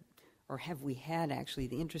or have we had actually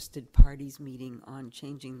the interested parties meeting on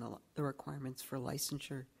changing the requirements for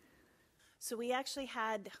licensure? So we actually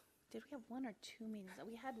did we have one or two meetings?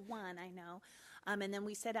 We had one, I know. And then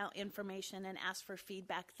we set out information and asked for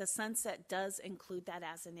feedback. The sunset does include that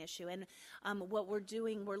as an issue. And what we're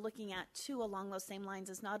doing, we're looking at too along those same lines,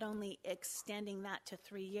 is not only extending that to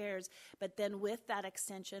 3 years, but then with that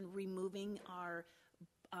extension, removing our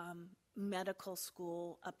medical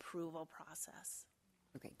school approval process.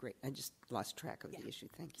 Okay, great. I just lost track of the issue.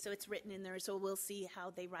 Thank you. So it's written in there, so we'll see how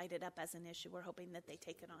they write it up as an issue. We're hoping that they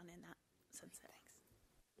take it on in that sunset.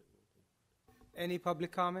 Any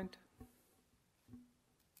public comment?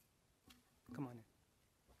 Come on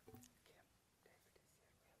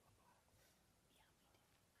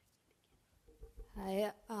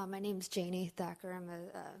in. Hi, my name is Janie Thacker. I'm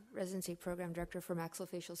a residency program director for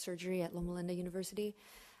maxillofacial surgery at Loma Linda University.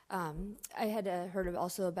 I had heard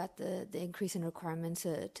also about the increase in requirements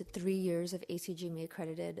to 3 years of ACGME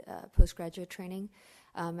accredited postgraduate training.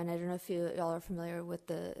 And I don't know if y'all are familiar with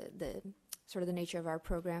the sort of the nature of our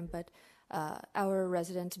program, but our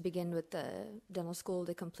residents begin with the dental school,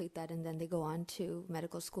 they complete that, and then they go on to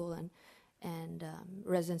medical school and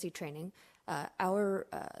residency training.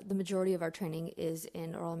 The majority of our training is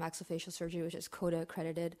in oral maxillofacial surgery, which is CODA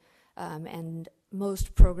accredited, and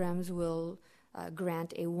most programs will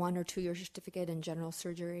grant a 1 or 2 year certificate in general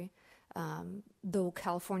surgery. The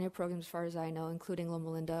California programs, as far as I know, including Loma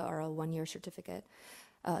Linda, are a 1 year certificate.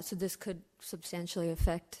 So this could substantially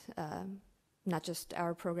affect not just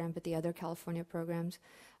our program, but the other California programs.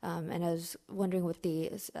 And I was wondering what the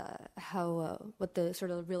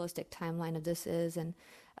sort of realistic timeline of this is, and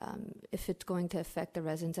if it's going to affect the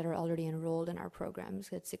residents that are already enrolled in our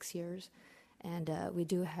programs at 6 years. And we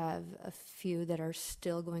do have a few that are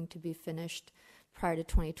still going to be finished prior to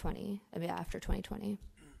 2020, after 2020.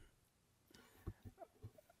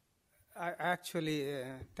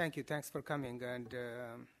 Thank you. Thanks for coming. And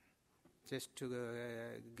just to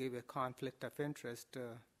give a conflict of interest,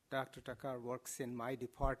 Dr. Takar works in my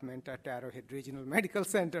department at Arrowhead Regional Medical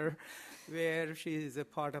Center, where she is a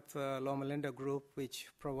part of the Loma Linda group, which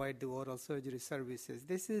provide the oral surgery services.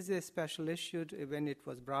 This is a special issue when it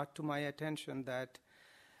was brought to my attention that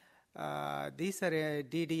these are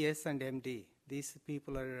DDS and MD. These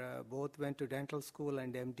people are both went to dental school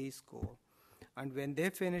and MD school. And when they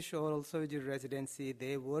finish oral surgery residency,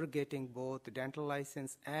 they were getting both dental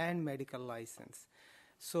license and medical license.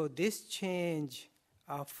 So this change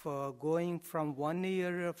of going from 1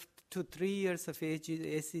 year to 3 years of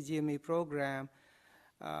ACGME program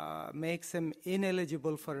makes them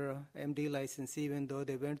ineligible for MD license, even though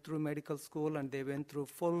they went through medical school and they went through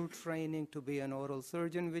full training to be an oral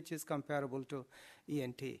surgeon, which is comparable to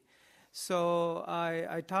ENT. So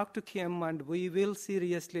I talked to Kim, and we will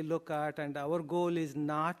seriously look at, and our goal is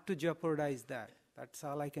not to jeopardize that. That's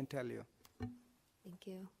all I can tell you. Thank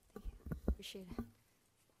you. Appreciate it.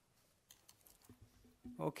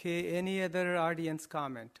 Okay, any other audience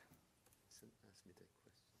comment?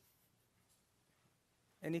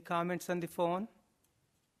 Any comments on the phone?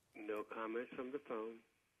 No comments from the phone.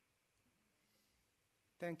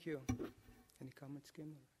 Thank you. Any comments,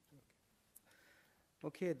 Kim?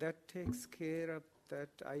 Okay, that takes care of that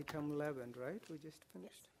item 11, right? We just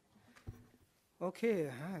finished. Okay,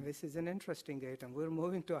 this is an interesting item. We're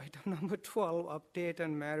moving to item number 12, update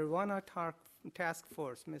on marijuana task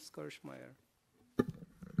force. Ms. Kirschmeyer.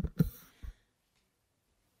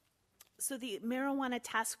 So the Marijuana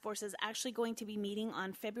Task Force is actually going to be meeting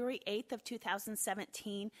on February 8th of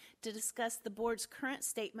 2017 to discuss the board's current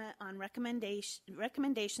statement on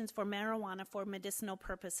recommendations for marijuana for medicinal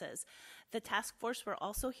purposes. The task force will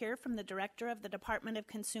also hear from the director of the Department of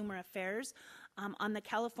Consumer Affairs on the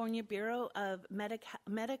California Bureau of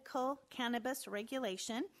Medical Cannabis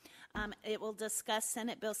Regulation. It will discuss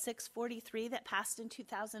Senate Bill 643 that passed in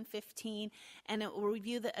 2015, and it will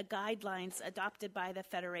review the guidelines adopted by the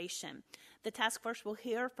Federation. The task force will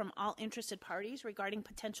hear from all interested parties regarding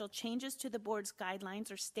potential changes to the board's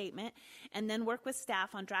guidelines or statement, and then work with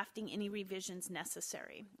staff on drafting any revisions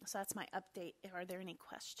necessary. So that's my update. Are there any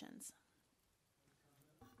questions?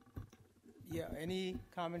 Yeah, any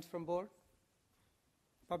comments from board?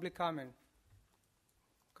 Public comment.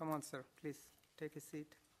 Come on, sir, please take a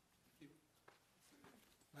seat.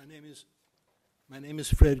 My name is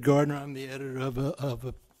Fred Gardner. I'm the editor of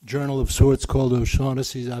a journal of sorts called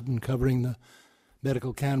O'Shaughnessy's. I've been covering the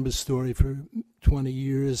medical cannabis story for 20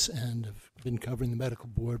 years and have been covering the medical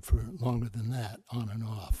board for longer than that, on and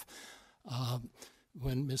off.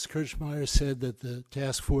 When Ms. Kirschmeyer said that the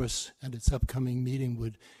task force at its upcoming meeting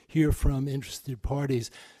would hear from interested parties,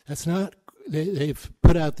 that's not, they've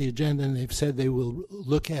put out the agenda and they've said they will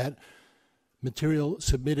look at material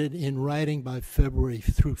submitted in writing by February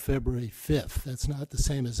 5th. That's not the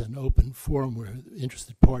same as an open forum where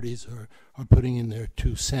interested parties are putting in their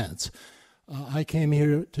 2 cents. I came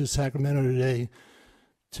here to Sacramento today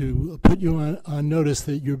to put you on notice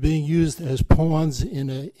that you're being used as pawns in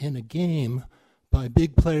a game by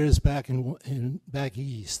big players back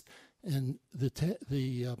east, and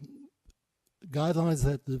the guidelines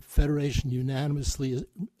that the Federation unanimously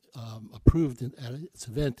approved at its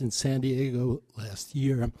event in San Diego last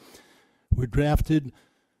year were drafted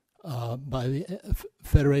by the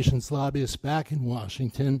Federation's lobbyists back in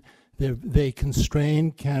Washington. They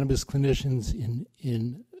constrain cannabis clinicians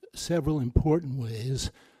in several important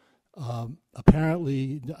ways.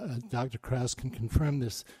 Apparently, Dr. Krause can confirm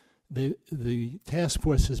this, the task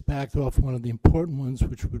force has backed off one of the important ones,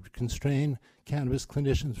 which would constrain cannabis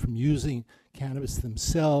clinicians from using cannabis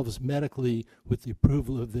themselves medically with the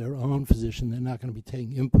approval of their own physician. They're not going to be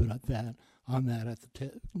taking input on that at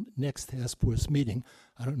the next task force meeting.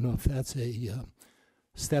 I don't know if that's a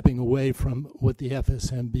stepping away from what the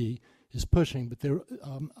FSMB is pushing, but there,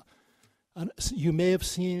 you may have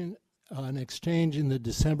seen an exchange in the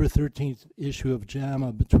December 13th issue of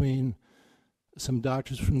JAMA between some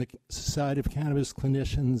doctors from the Society of Cannabis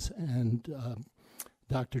Clinicians and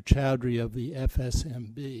Dr. Chowdhury of the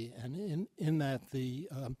FSMB. And in that, the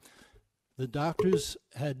doctors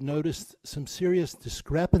had noticed some serious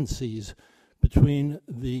discrepancies between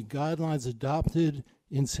the guidelines adopted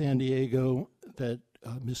in San Diego that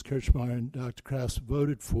Ms. Kirchmeier and Dr. Krause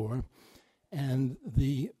voted for, and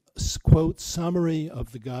the, quote, summary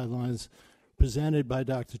of the guidelines presented by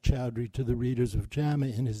Dr. Chowdhury to the readers of JAMA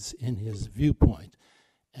in his viewpoint.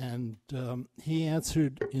 And he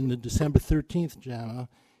answered in the December 13th JAMA,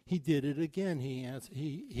 he did it again.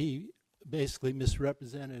 He basically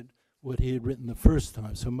misrepresented what he had written the first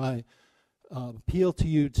time. So my appeal to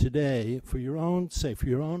you today, for your own sake, for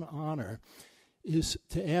your own honor, is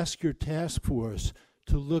to ask your task force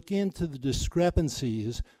to look into the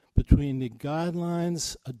discrepancies between the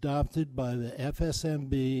guidelines adopted by the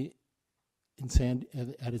FSMB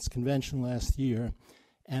at its convention last year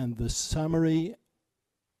and the summary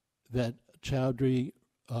that Chowdhury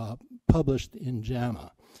published in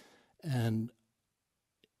JAMA. And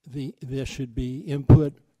there should be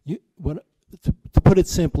input. To put it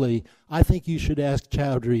simply, I think you should ask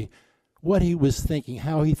Chowdhury what he was thinking,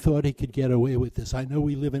 how he thought he could get away with this. I know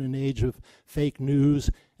we live in an age of fake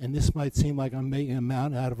news, and this might seem like I'm making a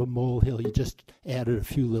mountain out of a molehill. He just added a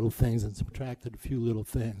few little things and subtracted a few little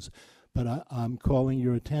things. But I'm calling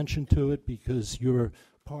your attention to it because you're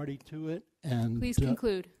party to it. And please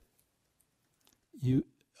conclude.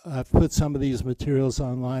 I've put some of these materials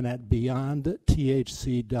online at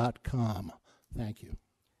beyondthc.com. Thank you.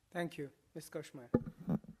 Thank you. Ms. Kirchmeier.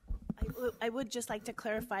 I would just like to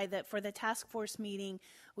clarify that for the task force meeting,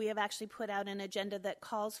 we have actually put out an agenda that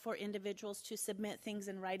calls for individuals to submit things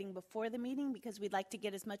in writing before the meeting because we'd like to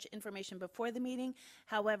get as much information before the meeting.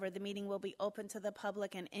 However, the meeting will be open to the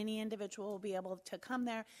public and any individual will be able to come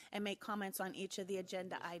there and make comments on each of the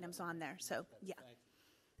agenda items on there. So, yeah.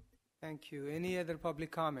 Thank you. Any other public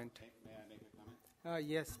comment? May I make a comment?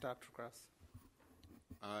 Yes, Dr. Krause.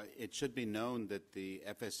 It should be known that the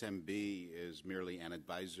FSMB is merely an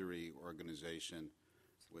advisory organization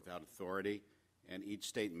without authority, and each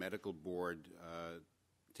state medical board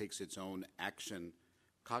takes its own action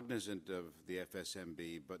cognizant of the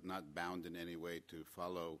FSMB, but not bound in any way to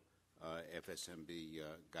follow FSMB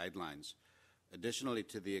guidelines. Additionally,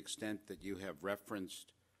 to the extent that you have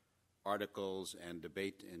referenced articles and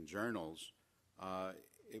debate in journals,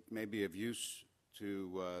 it may be of use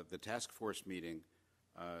to the task force meeting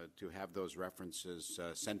to have those references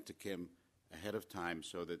sent to Kim ahead of time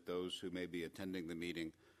so that those who may be attending the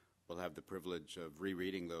meeting will have the privilege of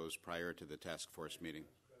rereading those prior to the task force meeting.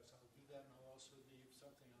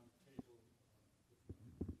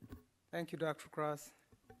 Thank you, Dr. Krause.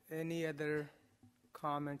 Any other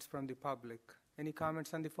comments from the public? Any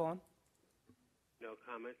comments on the phone? No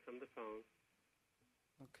comments from the phone.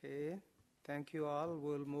 Okay. Thank you all.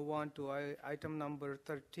 We'll move on to item number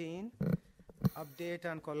 13. Update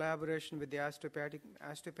on collaboration with the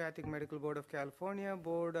Osteopathic Medical Board of California,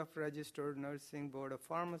 Board of Registered Nursing, Board of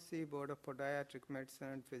Pharmacy, Board of Podiatric Medicine,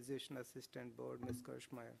 and Physician Assistant Board. Ms.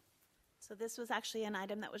 Kirchmeier. So this was actually an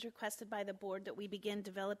item that was requested by the board that we begin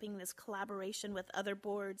developing this collaboration with other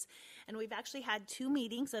boards. And we've actually had 2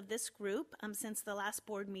 meetings of this group since the last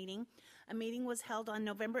board meeting. A meeting was held on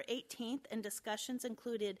November 18th, and discussions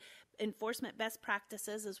included enforcement best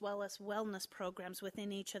practices as well as wellness programs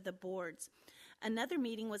within each of the boards. Another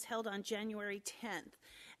meeting was held on January 10th,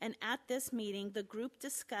 and at this meeting, the group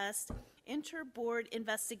discussed inter-board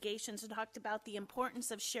investigations and talked about the importance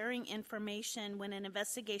of sharing information when an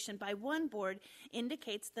investigation by one board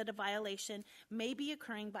indicates that a violation may be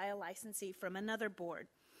occurring by a licensee from another board.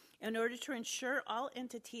 In order to ensure all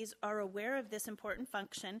entities are aware of this important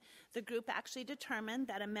function, the group actually determined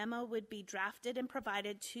that a memo would be drafted and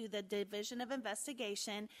provided to the Division of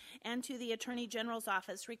Investigation and to the Attorney General's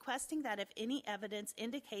office, requesting that if any evidence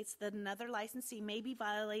indicates that another licensee may be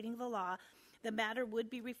violating the law, the matter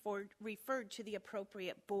would be referred to the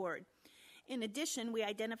appropriate board. In addition, we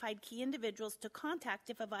identified key individuals to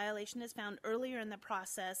contact if a violation is found earlier in the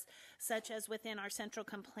process, such as within our central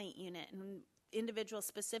complaint unit, and individuals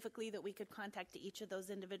specifically that we could contact to each of those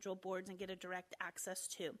individual boards and get a direct access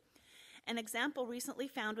to. An example recently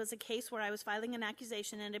found was a case where I was filing an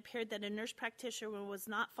accusation and it appeared that a nurse practitioner was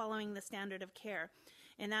not following the standard of care.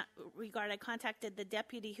 In that regard, I contacted the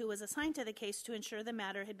deputy who was assigned to the case to ensure the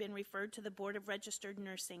matter had been referred to the Board of Registered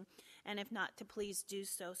Nursing, and if not, to please do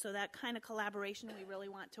so. So that kind of collaboration we really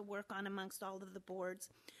want to work on amongst all of the boards.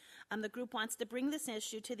 The group wants to bring this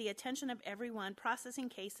issue to the attention of everyone processing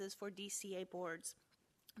cases for DCA boards.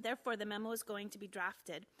 Therefore, the memo is going to be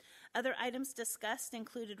drafted. Other items discussed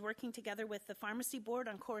included working together with the pharmacy board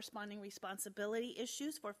on corresponding responsibility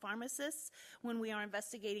issues for pharmacists when we are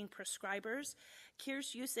investigating prescribers,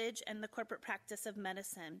 CARES usage, and the corporate practice of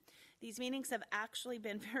medicine. These meetings have actually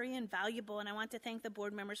been very invaluable, and I want to thank the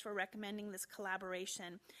board members for recommending this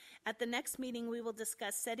collaboration. At the next meeting, we will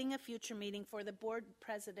discuss setting a future meeting for the board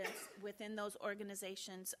presidents within those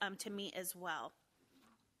organizations to meet as well.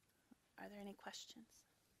 Are there any questions?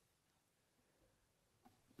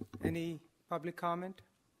 Any public comment?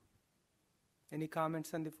 Any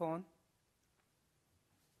comments on the phone?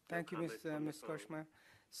 Thank you, Ms. Koshma.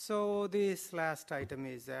 So this last item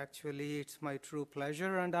is actually, it's my true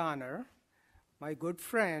pleasure and honor. My good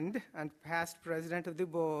friend and past president of the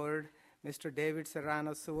board, Mr. David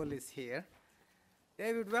Serrano-Sewell, is here.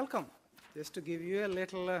 David, welcome. Just to give you a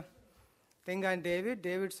little thing on David.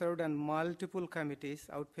 David served on multiple committees,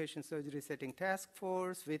 outpatient surgery setting task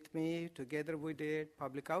force with me. Together we did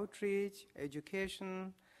public outreach,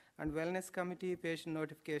 education and wellness committee, patient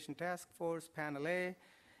notification task force, panel A,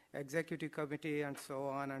 executive committee, and so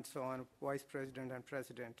on, vice president and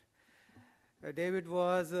president. David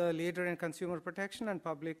was a leader in consumer protection and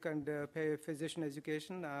public and physician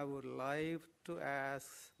education. I would like to ask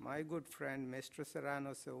my good friend, Mr.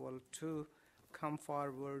 Serrano-Sewell, to come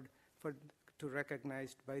forward to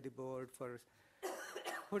recognized by the board for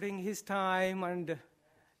putting his time and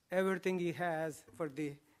everything he has for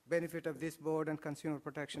the benefit of this board and consumer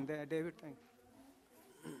protection. David, thank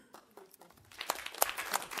you.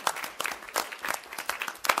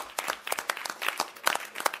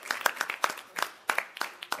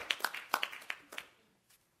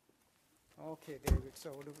 Okay, David,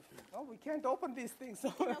 so we can't open these things.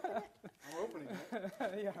 So I'm opening it.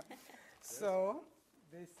 Yeah. So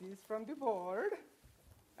this is from the board,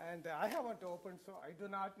 and I haven't opened, so I do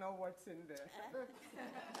not know what's in there.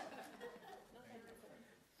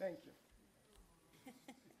 Thank you.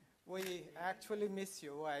 We actually miss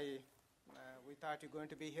you. We thought you were going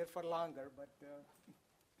to be here for longer, but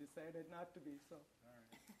decided not to be. So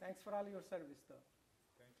thanks for all your service, though.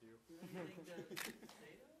 Thank you.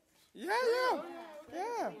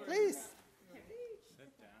 Yeah, please.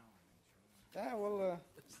 Sit down. Yeah, well,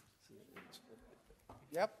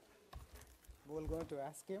 yep. We're going to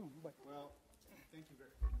ask him, but well,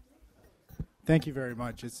 thank you very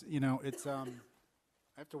much. It's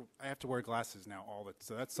I have to wear glasses now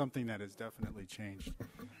so that's something that has definitely changed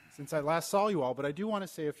since I last saw you all. But I do want to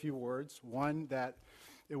say a few words. One, that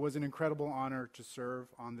it was an incredible honor to serve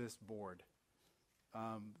on this board.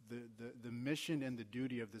 The mission and the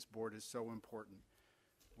duty of this board is so important.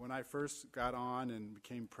 When I first got on and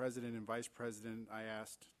became president and vice president, I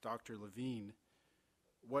asked Dr. Levine,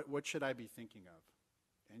 what should I be thinking of?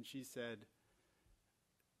 And she said,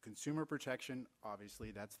 consumer protection,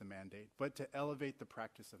 obviously, that's the mandate, but to elevate the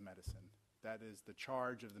practice of medicine. That is the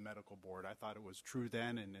charge of the medical board. I thought it was true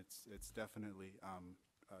then, and it's definitely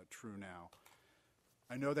true now.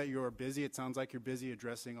 I know that you're busy. It sounds like you're busy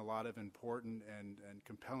addressing a lot of important and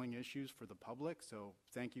compelling issues for the public, so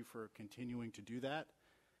thank you for continuing to do that.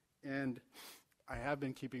 And I have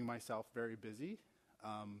been keeping myself very busy,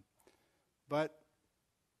 but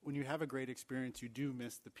when you have a great experience, you do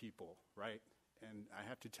miss the people, right? And I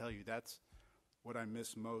have to tell you, that's what I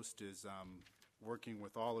miss most is working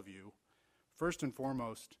with all of you. First and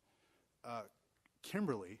foremost,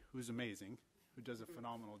 Kimberly, who's amazing, who does a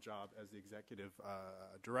phenomenal job as the executive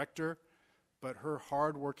director, but her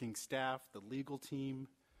hardworking staff, the legal team.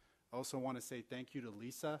 I also want to say thank you to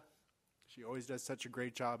Lisa. She always does such a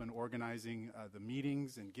great job in organizing the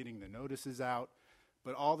meetings and getting the notices out.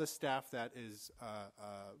 But all the staff that is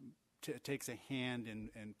takes a hand in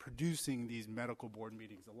producing these medical board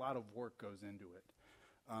meetings. A lot of work goes into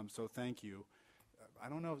it. So thank you. I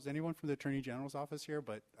don't know, is anyone from the Attorney General's office here?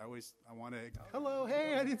 But I want to, hello,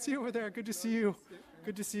 hey, I didn't see you over there. Good to see you.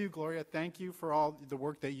 Good to see you, Gloria. Thank you for all the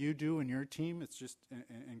work that you do and your team. It's just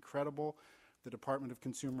incredible. The Department of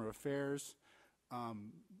Consumer Affairs,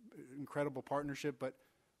 incredible partnership. But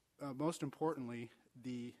most importantly,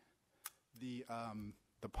 the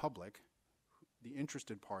public, the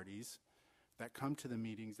interested parties that come to the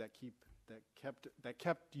meetings, that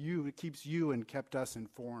keeps you and kept us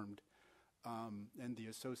informed, and the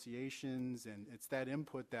associations, and it's that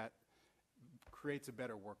input that creates a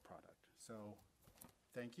better work product. So,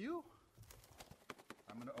 thank you.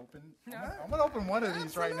 I'm gonna open one of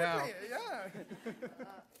these right now. Yeah.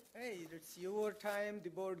 Hey, it's your time the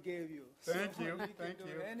board gave you. Thank so you. You can Thank do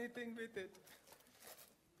you. anything with it.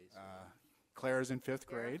 Claire's in 5th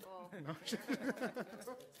grade. No.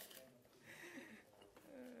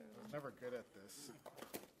 I'm never good at this.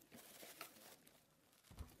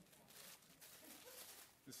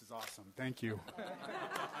 This is awesome. Thank you.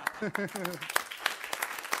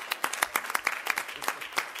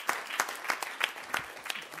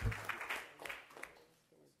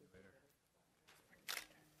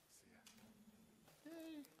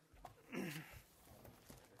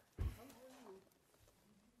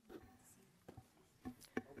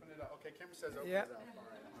 Okay, camera says open Yeah. it up. All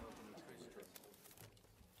right.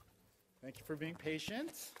 Thank you for being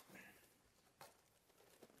patient.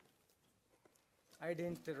 I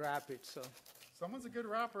didn't wrap it, so Someone's a good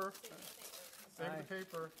rapper. Save Aye. the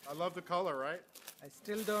paper. I love the color, right? I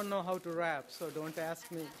still don't know how to wrap, so don't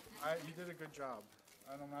ask me. You did a good job.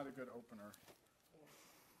 I'm not a good opener.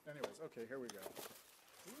 Anyways, okay, here we go.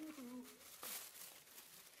 Woo-hoo.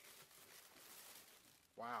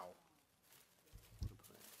 Wow.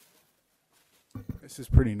 This is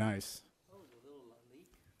pretty nice.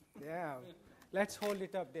 Yeah. Let's hold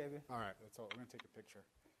it up, David. All right, that's all. We're going to take a picture.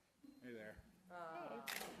 Hey there.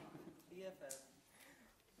 DFS.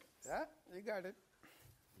 Yeah, you got it.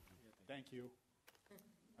 Thank you.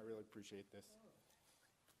 I really appreciate this.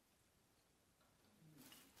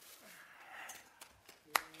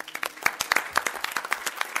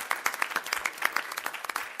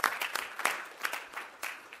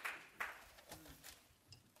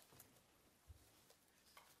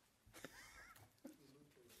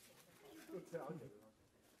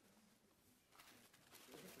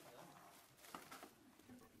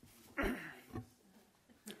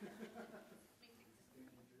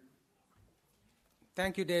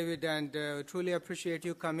 Thank you, David, and truly appreciate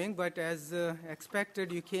you coming. But as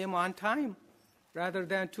expected, you came on time rather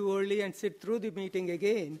than too early and sit through the meeting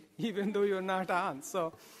again, even though you're not on.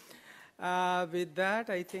 So with that,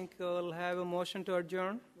 I think we'll have a motion to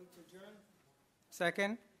adjourn.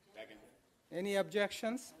 Second? Second. Any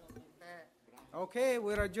objections? Okay,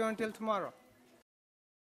 we're adjourned till tomorrow.